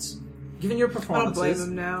 But given your performances, I don't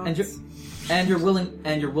blame them now. and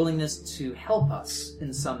your willingness to help us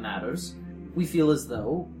in some matters, we feel as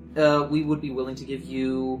though we would be willing to give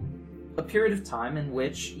you a period of time in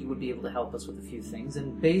which you would be able to help us with a few things,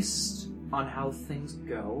 and based on how things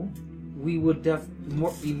go, we would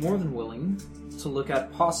be more than willing to look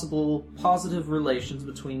at possible positive relations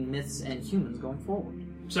between myths and humans going forward.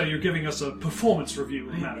 So you're giving us a performance review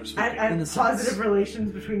of matters. And the positive sense.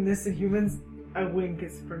 relations between this and humans, I wink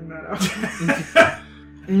as bring that up.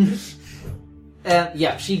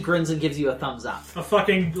 Yeah, she grins and gives you a thumbs up. A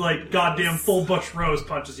fucking, like, goddamn full bush rose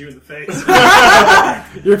punches you in the face.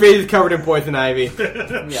 Your face is covered in poison ivy.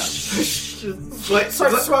 Yeah. Starts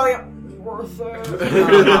swelling up. Worth it.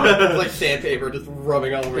 It's like sandpaper just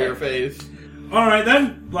rubbing all over your face. Alright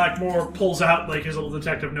then, Blackmore pulls out, like, his little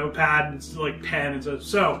detective notepad and, like, pen and says,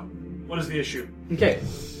 so, what is the issue? Okay.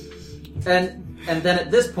 And then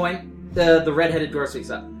at this point, the red-headed dwarf speaks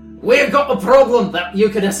up. We've got a problem that you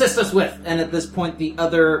can assist us with. And at this point, the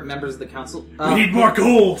other members of the council... We need more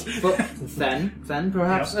gold! Well, Fen,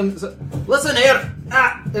 perhaps? Yep. Listen here.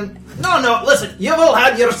 No, listen. You've all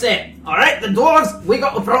had your say. All right, the dwarves, we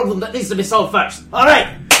got a problem that needs to be solved first. All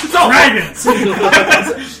right. So, Dragons!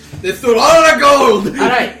 They stole all our gold! all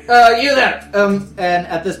right, you there. And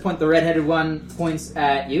at this point, the red-headed one points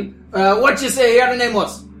at you. What'd you say your name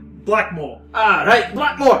was? Blackmore. All right,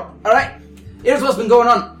 Blackmore. All right. Here's what's been going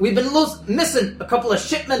on. We've been missing a couple of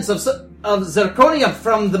shipments of zirconium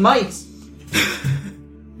from the mines.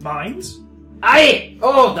 Mines? Aye!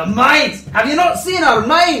 Oh, the mines! Have you not seen our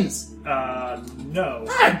mines? No.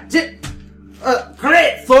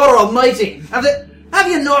 Great Thor Almighty! Have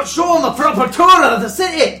you not shown a proper tour of the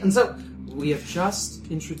city? And so, we have just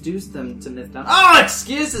introduced them to Mythtown. Oh,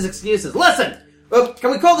 excuses. Listen!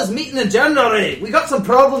 Can we call this meeting adjourned already? We got some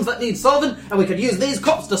problems that need solving, and we could use these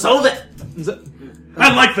cops to solve it.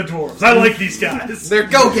 I like the dwarves. I like these guys. They're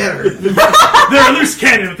go-getters! They're a loose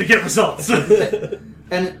cannon if they get results.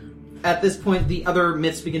 And at this point, the other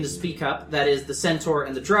myths begin to speak up. That is, the centaur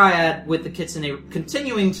and the dryad, with the kitsune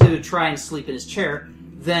continuing to try and sleep in his chair.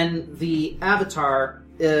 Then the avatar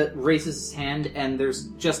raises his hand, and there's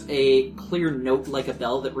just a clear note like a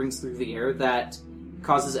bell that rings through the air that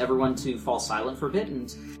causes everyone to fall silent for a bit.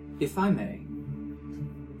 And if I may,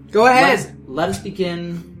 Go ahead! let us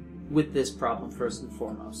begin with this problem first and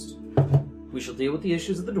foremost. We shall deal with the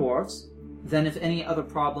issues of the dwarves. Then if any other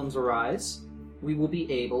problems arise, we will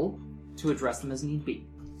be able to address them as need be.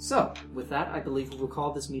 So, with that, I believe we will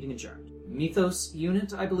call this meeting adjourned. Mythos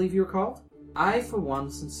Unit, I believe you're called. I, for one,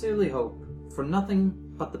 sincerely hope for nothing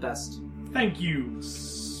but the best. Thank you,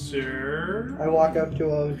 sir. I walk up to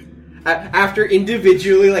him. After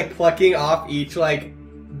individually, like, plucking off each, like,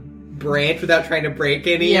 branch without trying to break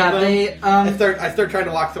any of them. I start trying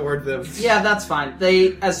to walk towards them. Yeah, that's fine.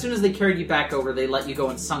 As soon as they carried you back over, they let you go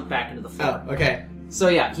and sunk back into the floor. Oh, okay. So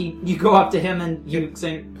yeah, you go up to him and you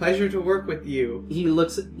say, Pleasure to work with you.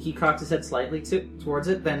 he cocks his head slightly towards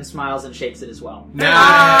it, then smiles and shakes it as well.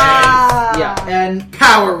 Nice! Yeah, and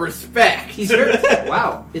Power respect! he's very,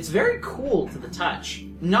 wow, it's very cool to the touch.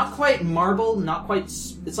 Not quite marble, not quite,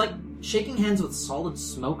 it's like shaking hands with solid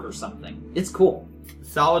smoke or something. It's cool.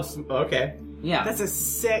 Solid okay. Yeah. That's a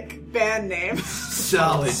sick band name.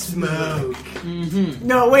 Solid smoke. Mm-hmm.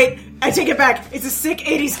 No, wait. I take it back. It's a sick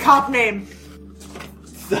 80s cop name.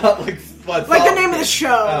 Like the name of the show.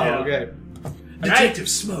 Oh, Yeah. okay. Detective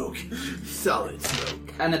Smoke. Solid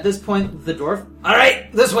smoke. And at this point, the dwarf,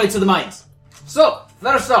 alright, this way to the mines. So,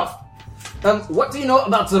 first off, what do you know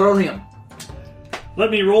about zirconium? Let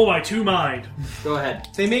me roll my 2 mind. Go ahead.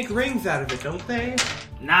 They make rings out of it, don't they?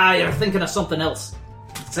 Nah, you're thinking of something else.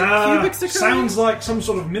 cubic zirconium? Sounds like some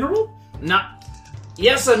sort of mineral? Nah.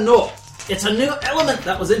 Yes and no. It's a new element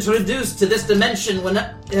that was introduced to this dimension when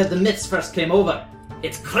the myths first came over.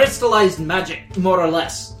 It's crystallized magic, more or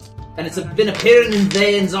less. And it's been appearing in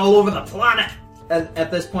veins all over the planet. At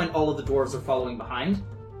this point, all of the dwarves are following behind.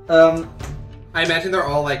 I imagine they're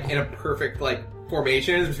all, like, in a perfect, like,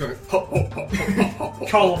 formation. Just going, ho, ho, ho, ho, ho, ho,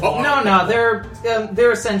 Column ho, ho. No,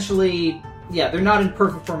 they're essentially... Yeah, they're not in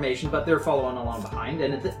perfect formation, but they're following along behind.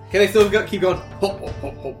 And Can they still keep going? Ho, ho,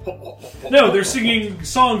 ho, ho, ho, ho, ho, No, they're singing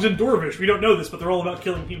songs in Dwarvish. We don't know this, but they're all about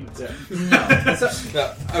killing humans. no.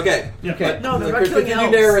 No. Okay. Okay. No, they're about killing Continue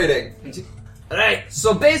elves. narrating. Right,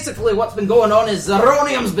 so basically what's been going on is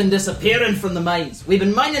zirconium's been disappearing from the mines. We've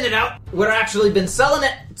been mining it out. We've actually been selling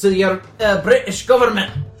it to your British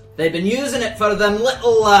government. They've been using it for them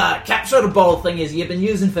little capture ball thingies you've been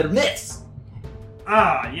using for myths.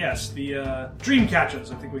 Ah, yes, the dream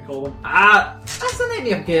catchers, I think we call them. Ah, that's the name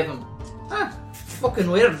you gave them. Ah, fucking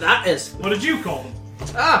weird that is. What did you call them?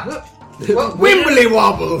 Ah, Wimbly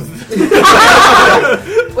wobbles!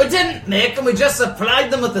 we didn't make them, we just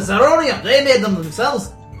supplied them with the zirconium. They made them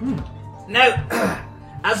themselves. Now,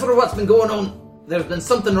 as for what's been going on, there's been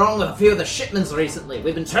something wrong with a few of the shipments recently.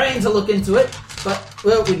 We've been trying to look into it, but,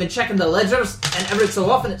 well, we've been checking the ledgers, and every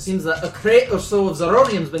so often it seems that a crate or so of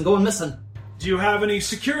Zeronium's been going missing. Do you have any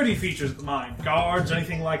security features at the mine? Guards,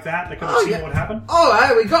 anything like that could have seen what happened? Oh,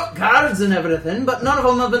 aye, we got guards and everything, but none of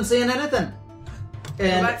them have been seeing anything.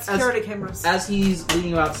 And Well, security cameras. as he's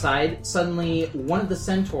leading you outside, suddenly one of the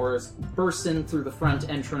centaurs bursts in through the front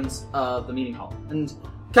entrance of the meeting hall. And,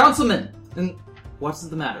 Councilman, and what's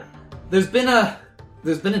the matter? There's been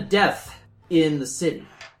a death in the city.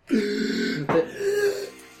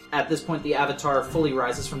 At this point, the Avatar fully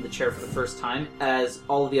rises from the chair for the first time as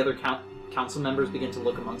all of the other council members begin to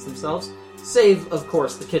look amongst themselves, save, of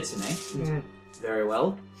course, the Kitsune. Very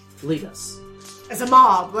well. Lead us. As a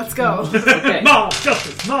mob, let's go. Okay. Mob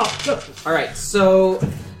justice! Mob justice! Alright, so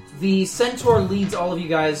the centaur leads all of you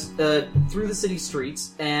guys through the city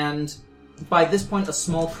streets, and by this point a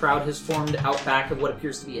small crowd has formed out back of what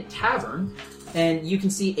appears to be a tavern, and you can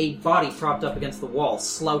see a body propped up against the wall,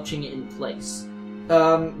 slouching in place.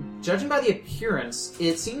 Judging by the appearance,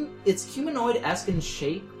 it's humanoid-esque in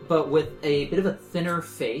shape, but with a bit of a thinner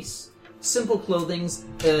face, simple clothing,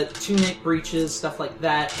 tunic, breeches, stuff like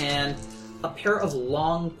that, and a pair of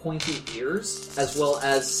long, pointy ears, as well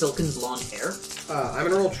as silken blonde hair. I'm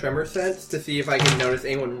gonna roll Tremor Sense to see if I can notice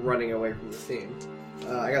anyone running away from the scene.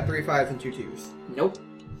 I got 3 5s and 2 2s. Nope.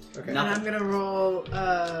 Okay. And I'm gonna roll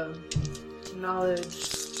knowledge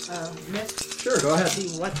myth. Sure, go ahead.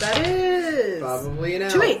 See what that is. Probably an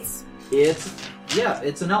elf. 2 8s.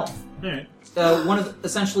 It's an elf. Alright.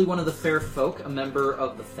 Essentially one of the fair folk, a member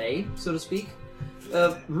of the Fae, so to speak.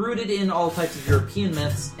 Rooted in all types of European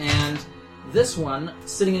myths, and this one,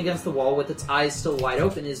 sitting against the wall with its eyes still wide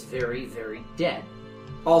open, is very, very dead.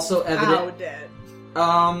 Also evident... How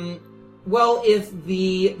dead? Well, if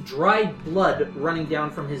the dried blood running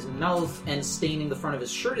down from his mouth and staining the front of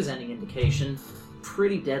his shirt is any indication,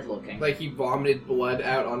 pretty dead looking. Like he vomited blood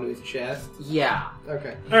out onto his chest? Yeah.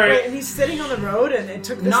 Okay. Wait, Alright. and he's sitting on the road and it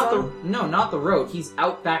took this Not long? not the road. He's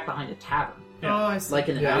out back behind a tavern. Yeah. Oh, I see. Like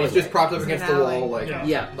in an Yeah, alleyway. he's just propped up It's against an the alley. wall, like... Yeah.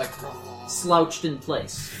 Yeah, slouched in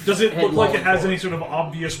place. Does it Head look like it lolling has forward. any sort of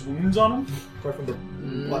obvious wounds on him? Apart from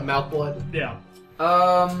the mouth blood. Yeah.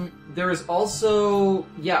 There is also,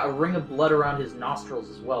 a ring of blood around his nostrils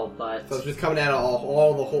as well, but... So it's just coming out of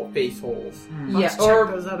all the whole face holes. Let's check or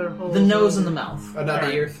those other holes. the nose and the mouth. Not Alright.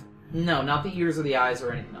 the ears. No, not the ears or the eyes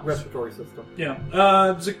or anything else. Respiratory system. Yeah.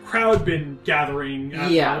 There's a crowd been gathering.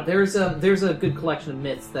 Yeah, there's a good collection of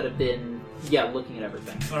myths that have been, looking at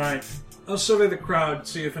everything. Alright. I'll survey the crowd,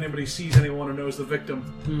 see if anybody sees anyone or knows the victim.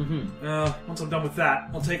 Mm-hmm. Once I'm done with that,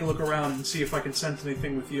 I'll take a look around and see if I can sense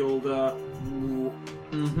anything with the old,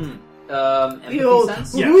 Mm-hmm. Empathy The old-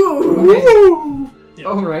 sense? Yeah. Ooh. Yeah.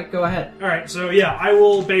 Alright, go ahead. Alright, so I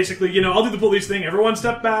will basically, I'll do the police thing. Everyone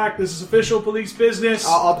step back. This is official police business.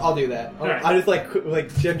 I'll do that. Alright. I'll just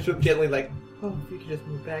gently oh, if you could just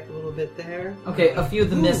move back a little bit there. Okay, a few of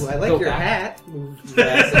the myths Ooh, I like go your back. hat. Move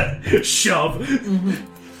back. Shove.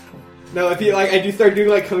 No, if you I do start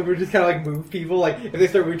doing kung fu, just kind of move people. If they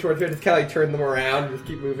start moving towards me, I just kind of turn them around, and just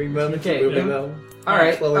keep moving them, Okay, keep moving yeah. them.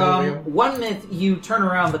 Alright, Slowly moving them. one myth, you turn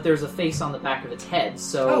around, but there's a face on the back of its head,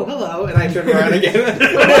 so... Oh, hello, and I turn around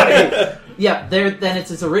again. Yeah, then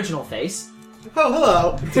it's its original face. Oh,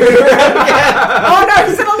 hello. Turn around again. Oh no,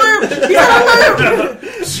 he's in a loop!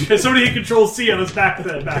 He's in a loop! Somebody hit Control C on his back.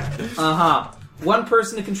 Uh-huh. One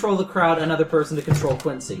person to control the crowd, another person to control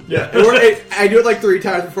Quincy. Yeah. I do it 3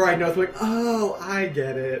 times before I know it's oh, I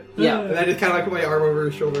get it. Yeah. And I just kind of put my arm over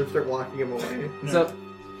his shoulder and start walking him away. So,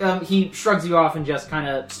 he shrugs you off and just kind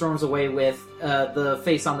of storms away with the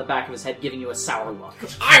face on the back of his head giving you a sour look.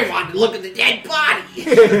 I want to look at the dead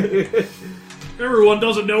body! Everyone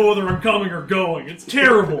doesn't know whether I'm coming or going. It's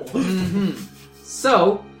terrible.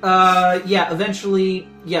 So, eventually,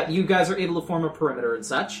 you guys are able to form a perimeter and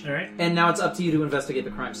such. All right. And now it's up to you to investigate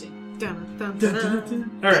the crime scene. Dun, dun, dun,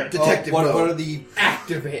 dun. All right. Detective what mode. are the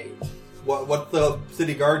Activate. what's the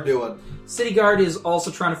city guard doing? City Guard is also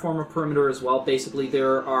trying to form a perimeter as well. Basically,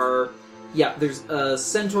 there's a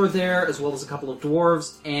centaur there, as well as a couple of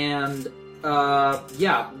dwarves, and,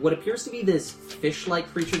 what appears to be this fish-like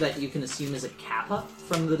creature that you can assume is a kappa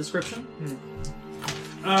from the description.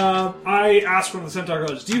 I asked one of the Centaur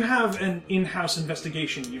guards, do you have an in-house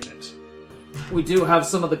investigation unit? We do have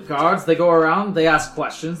some of the guards. They go around, they ask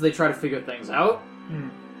questions, they try to figure things out.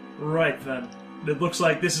 Right, then. It looks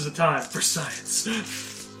like this is a time for science.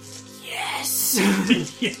 Yes!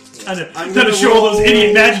 Time to show all those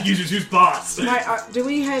idiot magic users who's boss. Right, do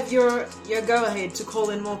we have your go-ahead to call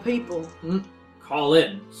in more people? Call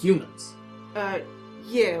in humans.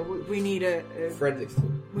 Yeah, we need a Forensics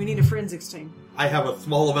team. we need a forensics team. I have a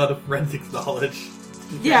small amount of forensics knowledge.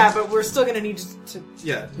 Yeah, but we're still gonna need to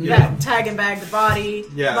Yeah. tag and bag the body,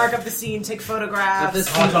 Yeah. mark up the scene, take At photographs. this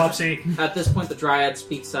point, Autopsy. at this point, the Dryad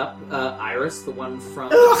speaks up. Iris, the one from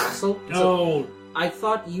the castle. Oh, I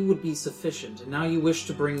thought you would be sufficient, and now you wish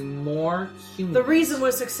to bring more humans. The reason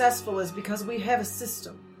we're successful is because we have a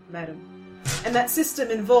system, madam. And that system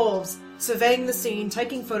involves surveying the scene,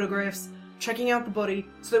 taking photographs, checking out the body,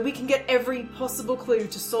 so that we can get every possible clue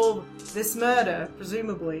to solve this murder,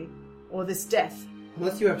 presumably, or this death.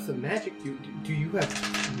 Unless you have some magic, do you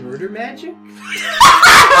have murder magic?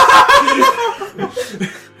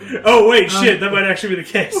 oh wait, shit, that might actually be the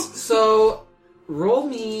case. So, roll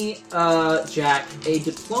me, Jack, a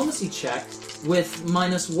diplomacy check with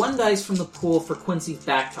 -1 dice from the pool for Quincy's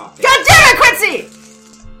back talking. God damn it, Quincy!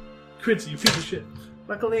 Quincy, you piece of shit.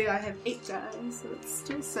 Luckily, I have 8 dice, so it's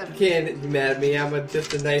still 7. You can't be mad at me. I'm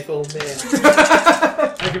just a nice old man.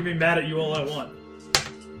 I can be mad at you all I want.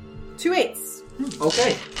 2 8s.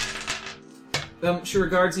 Okay. She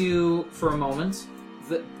regards you for a moment,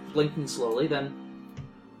 blinking slowly, then,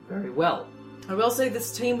 very well. I will say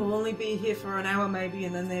this team will only be here for an hour maybe,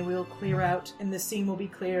 and then they will clear out, and the scene will be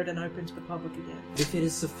cleared and open to the public again. If it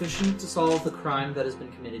is sufficient to solve the crime that has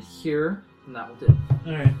been committed here, then that will do.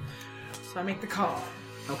 Alright. So I make the call.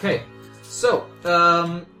 Okay. So,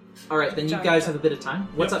 alright, then you John, guys go. have a bit of time.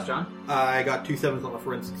 What's Yep. up, John? I got 2 7s on the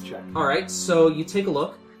forensics check. Alright, so you take a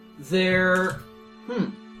look.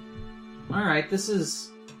 Alright, this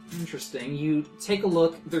is interesting. You take a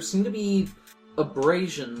look. There seem to be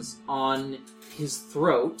abrasions on his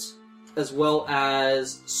throat, as well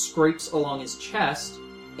as scrapes along his chest,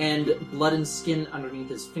 and blood and skin underneath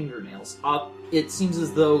his fingernails. It seems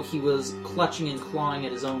as though he was clutching and clawing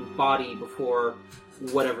at his own body before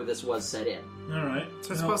whatever this was set in. Alright.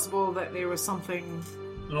 So it's possible that there was something,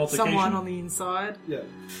 An altercation. someone on the inside. Yeah.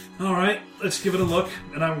 Alright, let's give it a look.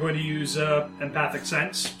 And I'm going to use empathic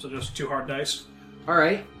sense, so just 2 hard dice.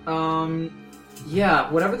 Alright, yeah,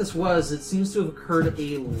 whatever this was, it seems to have occurred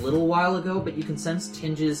a little while ago, but you can sense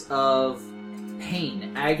tinges of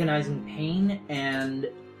pain, agonizing pain, and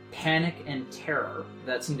panic and terror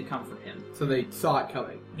that seem to come from him. So they saw it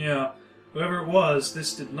coming. Yeah. Whoever it was,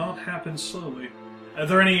 this did not happen slowly. Are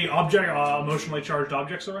there any emotionally charged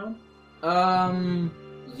objects around?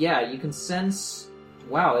 Yeah, you can sense...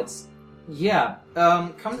 Wow, it's... Yeah,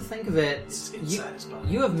 come to think of it, inside his body.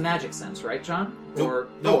 you have magic sense, right, John?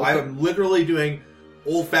 No, I'm literally doing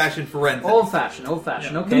old-fashioned forensics. Old-fashioned,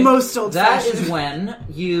 Yeah. okay. The most old That fashioned. is when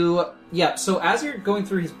you... Yeah, so as you're going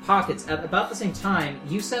through his pockets, at about the same time,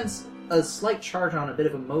 you sense a slight charge on a bit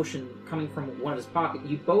of emotion coming from one of his pockets.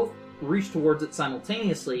 You both reach towards it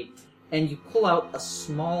simultaneously, and you pull out a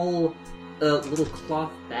small little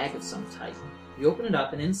cloth bag of some type. You open it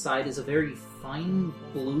up, and inside is a very fine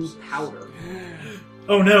blue powder.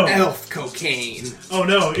 Oh no! Elf cocaine. Oh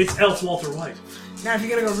no, it's Elf Walter White. Now if you're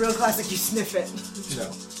gonna go real classic, you sniff it. No.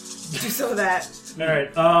 Do some of that. Alright,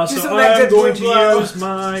 Do so some of that I'm good going blue to blow. use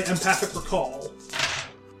my empathic recall.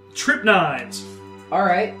 Trip nines.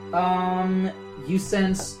 Alright, you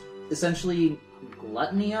sense essentially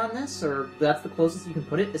gluttony on this, or that's the closest you can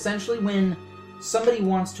put it. Essentially when somebody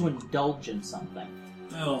wants to indulge in something.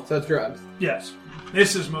 Oh, So it's drugs. yes.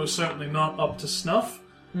 This is most certainly not up to snuff.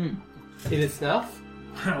 Is it snuff?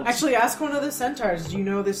 Well, Actually, ask one of the centaurs. Do you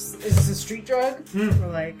know this? Is this a street drug? Or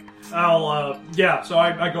like, yeah, so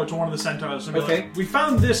I go to one of the centaurs and be Okay. like, we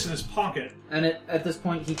found this in his pocket. And at this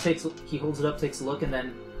point, he holds it up, takes a look, and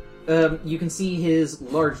then you can see his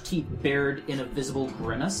large teeth bared in a visible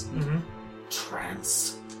grimace. Mm-hmm.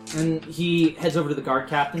 Trance. And he heads over to the guard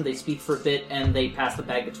captain. They speak for a bit, and they pass the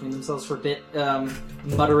bag between themselves for a bit,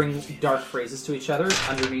 muttering dark phrases to each other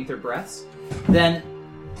underneath their breaths. Then,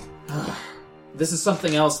 this is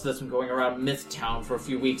something else that's been going around Mythtown for a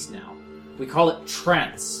few weeks now. We call it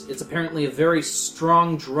trance. It's apparently a very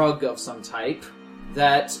strong drug of some type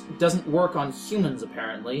that doesn't work on humans,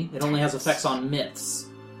 apparently. It only has effects on myths.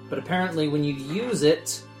 But apparently when you use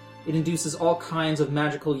it, it induces all kinds of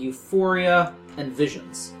magical euphoria and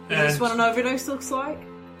visions. is this what an overdose looks like?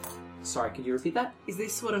 Sorry, could you repeat that? Is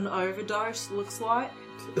this what an overdose looks like?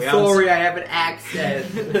 Sorry, I have an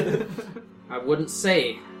accent. I wouldn't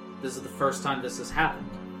say this is the first time this has happened.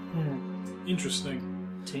 Interesting.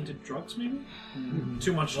 Tainted drugs, maybe?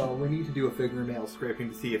 Too much. Well, we need to do a fingernail scraping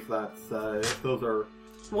to see if that's if those are.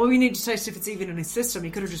 Well, we need to test if it's even in his system.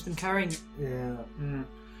 He could have just been carrying it. Yeah.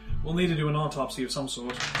 We'll need to do an autopsy of some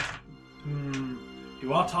sort.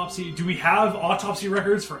 Do we have autopsy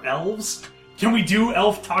records for elves? Can we do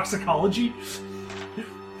elf toxicology?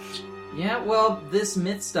 Yeah, well, this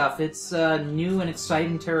myth stuff, it's new and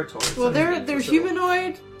exciting territory. Well, they're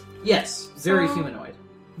humanoid. Yes, very So- humanoid.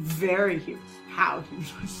 Very human. How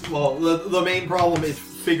humanoid? Well, the main problem is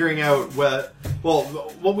figuring out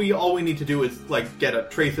all we need to do is like get a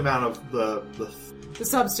trace amount of the The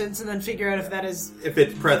substance, and then figure out if that is if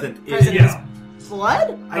it's present in present Yeah. as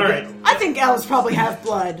blood. Alright. I think elves probably have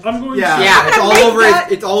blood. I'm going Yeah. to... Yeah, it's gonna all make over that-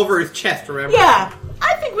 his. It's all over his chest. Remember? Yeah,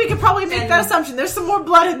 I think we could probably make that assumption. There's some more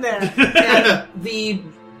blood in there. And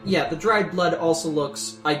the dried blood also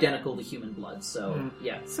looks identical to human blood, so,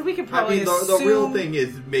 yeah. So we could I probably mean, the assume... real thing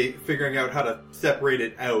is figuring out how to separate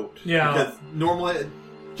it out. Yeah. Because normally,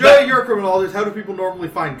 Joe, you're a criminologist. How do people normally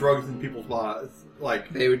find drugs in people's bodies?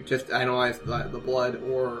 Like, They would just analyze the blood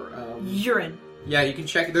or. urine. Yeah, you can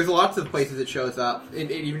check. There's lots of places it shows up. It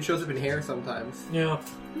even shows up in hair sometimes. Yeah.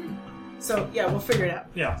 So yeah, we'll figure it out.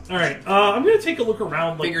 Yeah. All right. I'm going to take a look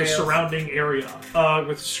around like the Fingernails. surrounding area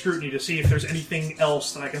with scrutiny to see if there's anything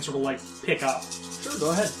else that I can sort of like pick up. Sure,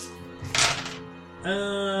 go ahead.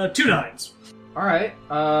 2 9s. Alright,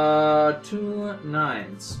 2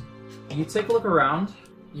 9s. You take a look around.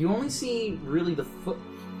 You only see really the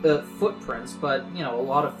footprints, but, you know, a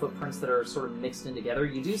lot of footprints that are sort of mixed in together.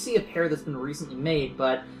 You do see a pair that's been recently made,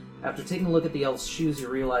 but after taking a look at the elf's shoes, you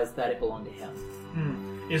realize that it belonged to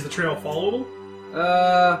him. Is the trail followable?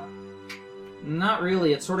 Not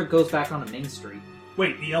really. It sort of goes back onto Main Street.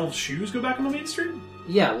 Wait, the elf's shoes go back on the main street?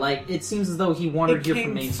 Yeah, like, it seems as though he wandered It here came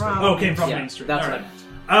from Main from- Street. Oh, came from Yeah, Main Street. that's All what right.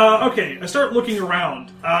 I meant. Okay, I start looking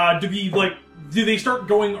around. Do they start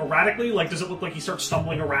going erratically? Like, does it look like he starts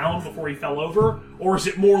stumbling around before he fell over? Or is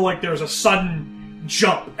it more like there's a sudden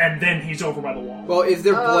jump and then he's over by the wall? Well, is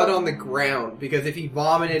there blood on the ground? Because if he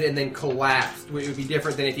vomited and then collapsed, it would be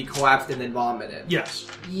different than if he collapsed and then vomited. Yes.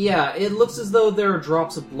 Yeah, it looks as though there are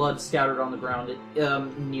drops of blood scattered on the ground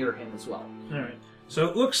near him as well. Alright. So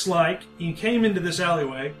it looks like he came into this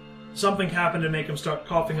alleyway, something happened to make him start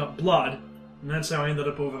coughing up blood, and that's how he ended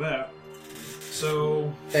up over there.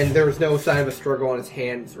 So... And there was no sign of a struggle on his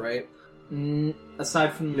hands, right?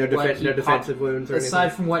 Aside from No, what he defensive wounds or aside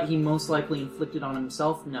anything? from what he most likely inflicted on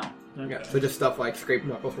himself, no. Okay. Yeah, so just stuff like scraped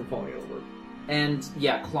knuckles from falling over. And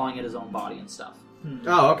yeah, clawing at his own body and stuff.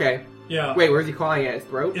 Oh, okay. Yeah. Wait, where's he clawing at? His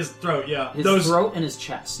throat? His throat, yeah. His throat and his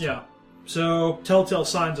chest. Yeah. So, telltale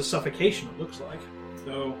signs of suffocation, it looks like.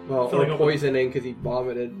 So, Well, filling or up with- poisoning because he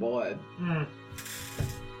vomited blood.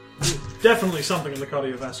 Definitely something in the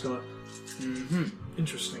cardiovascular. Mm-hmm.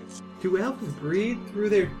 Interesting. Do elves breathe through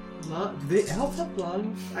their lungs? Do elves have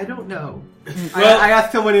lungs? I don't know. Well- I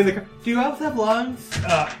asked someone in the car, do elves have lungs?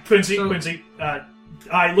 Quincy, So- Quincy,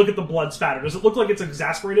 I look at the blood spatter. Does it look like it's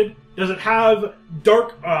exasperated? Does it have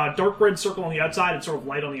dark red circle on the outside and sort of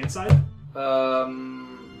light on the inside?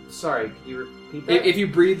 Sorry, could you repeat that? If you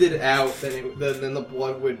breathed it out, then then the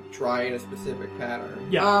blood would dry in a specific pattern.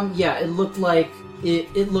 Yeah. Yeah, it looked like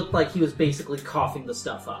it looked like he was basically coughing the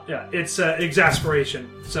stuff up. Yeah, it's exasperation.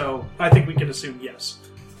 So, I think we can assume yes.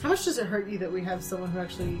 How much does it hurt you that we have someone who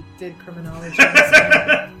actually did criminology?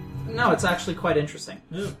 No, it's actually quite interesting.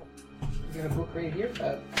 Yeah. You're gonna book right here.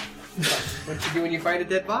 What you do when you find a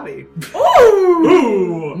dead body?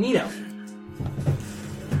 Ooh! Neato.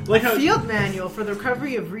 Like how... Field manual for the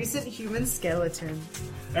recovery of recent human skeletons.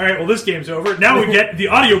 Alright, well this game's over. Now we get the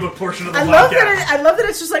audiobook portion of the I podcast. love that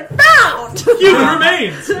it's just like found. Human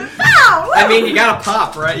remains! Found. I mean, you gotta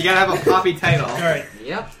pop, right? You gotta have a poppy title. Alright.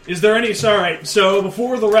 Yep. Is there any... Alright, so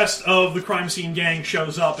before the rest of the crime scene gang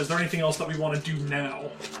shows up, is there anything else that we want to do now?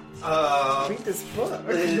 Read this book.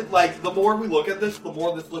 like, the more we look at this, the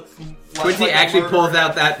more this looks like Quincy like a actually murder. pulls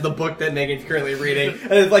out the book that Megan's currently reading,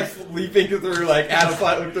 and it's like leaping through through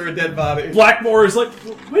a dead body. Blackmore is like,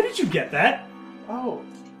 where did you get that? Oh,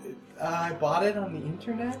 I bought it on the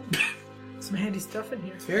internet. Some handy stuff in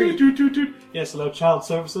here. Very. Toot, toot, toot. Yes, hello, child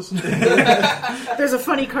services. There's a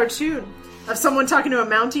funny cartoon of someone talking to a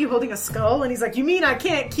Mountie holding a skull, and he's like, "You mean I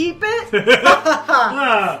can't keep it?"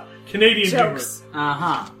 Ah, Canadian Jokes.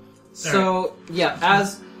 Uh-huh. So, yeah,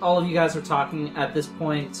 as all of you guys are talking at this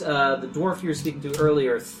point, the dwarf you were speaking to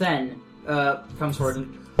earlier, Then, comes forward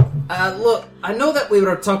and... look, I know that we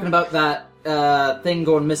were talking about that thing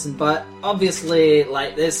going missing, but obviously,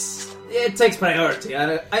 like, this... It takes priority.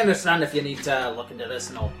 I understand if you need to look into this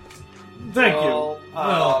and all. humor. Thank Well, you.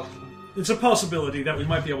 Well, it's a possibility that we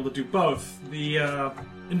might be able to do both. The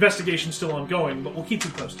investigation's still ongoing, but we'll keep you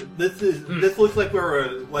posted. This looks like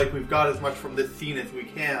we've got as much from this scene as we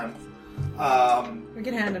can. We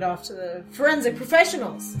can hand it off to the forensic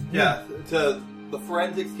professionals. Yeah, to the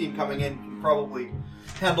forensics team coming in can probably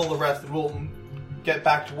handle the rest, and we'll get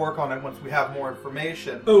back to work on it once we have more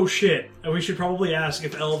information. Oh shit! And we should probably ask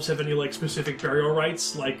if elves have any like specific burial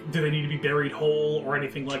rites, like do they need to be buried whole or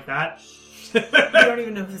anything like that. We don't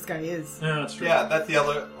even know who this guy is. Yeah, that's true. Yeah, that's the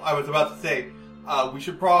other. I was about to say we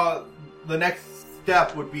should the next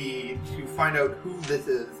step would be to find out who this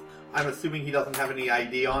is. I'm assuming he doesn't have any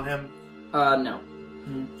ID on him. No.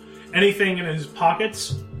 Anything in his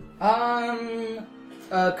pockets? A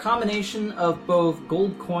combination of both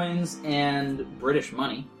gold coins and British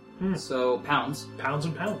money. So, pounds. Pounds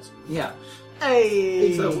and pounds. Yeah.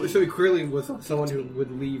 Hey. So he clearly was someone who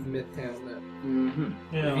would leave Mythtown. Then.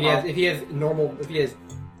 Yeah. If he has normal British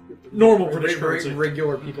currency.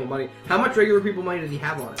 regular people money. How much regular people money does he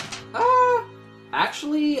have on him?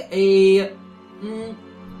 Actually,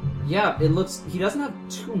 yeah, it looks... He doesn't have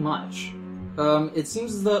too much. It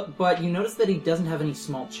seems but you notice that he doesn't have any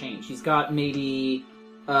small change. He's got maybe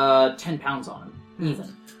 10 pounds on him,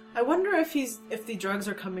 even. I wonder if the drugs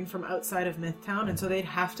are coming from outside of Mythtown, and so they'd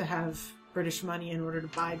have to have British money in order to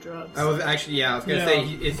buy drugs. I was gonna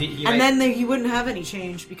say, then he wouldn't have any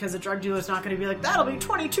change because a drug dealer's not going to be like, that'll be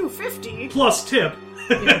 $22.50 plus tip.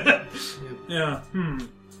 Yeah. Yeah.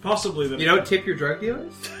 Possibly. You don't tip your drug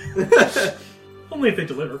dealers? Only if they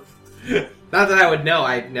deliver. Not that I would know.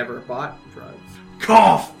 I've never bought drugs.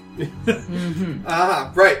 Cough.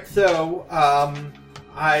 Right. So,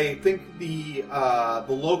 I think the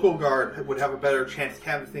local guard would have a better chance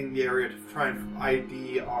canvassing the area to try and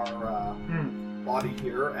ID our body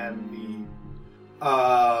here, and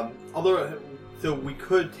so we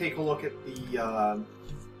could take a look at the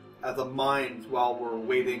mines while we're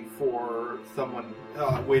waiting for someone,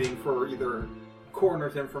 waiting for either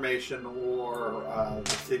coroner's information or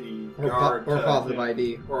the city guard or positive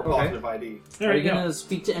ID. Or a positive ID. Are you going to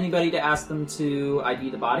speak to anybody to ask them to ID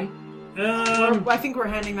the body? I think we're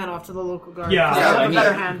handing that off to the local guard. Yeah. They have a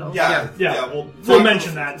better handle. Yeah. We'll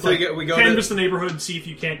mention that. So we go canvass the neighborhood and see if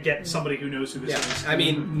you can't get somebody who knows who this is. I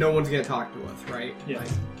mean, no one's going to talk to us, right? Yeah.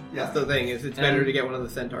 That's the thing, is it's better to get one of the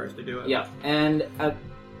centaurs to do it. Yeah, and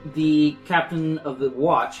the captain of the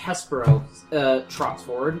watch, Hespero, trots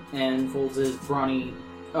forward and folds his brawny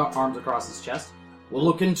arms across his chest. We'll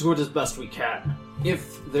look into it as best we can.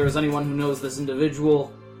 If there is anyone who knows this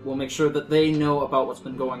individual, we'll make sure that they know about what's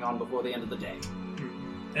been going on before the end of the day.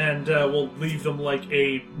 And we'll leave them like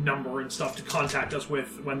a number and stuff to contact us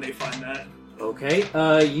with when they find that. Okay,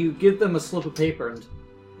 you give them a slip of paper and...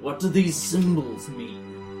 What do these symbols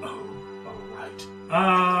mean? Oh, alright.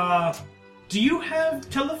 Do you have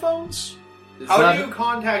telephones? How do you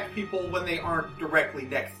contact people when they aren't directly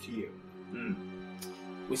next to you?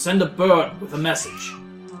 We send a bird with a message.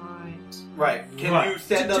 Right. Can you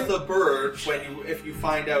send us a bird if you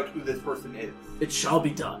find out who this person is? It shall be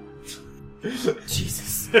done.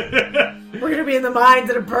 Jesus. We're going to be in the mines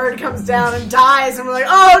and a bird comes down and dies and we're like,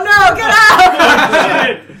 oh no, get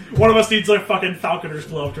out! One of us needs like fucking falconer's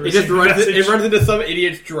glove to receive It runs into some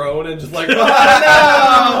idiot's drone and just like, oh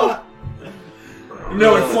no!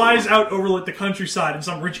 No, it flies out over like the countryside and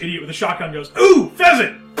some rich idiot with a shotgun goes, ooh,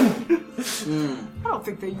 pheasant! I don't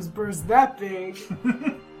think they use birds that big.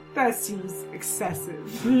 That seems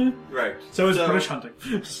excessive. Right. So is British hunting.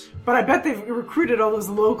 But I bet they've recruited all those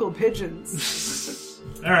local pigeons.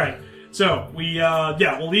 Alright, so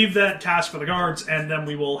we'll leave that task for the guards and then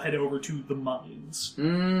we will head over to the mines.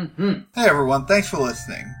 Hey everyone, thanks for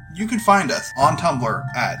listening. You can find us on Tumblr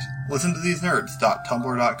at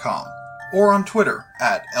listentothesenerds.tumblr.com or on Twitter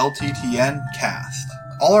at LTTNcast.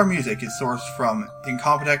 All our music is sourced from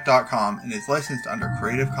Incompetech.com and is licensed under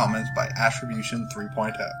Creative Commons by Attribution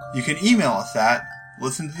 3.0. You can email us at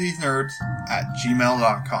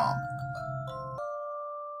listentothesenerds@gmail.com.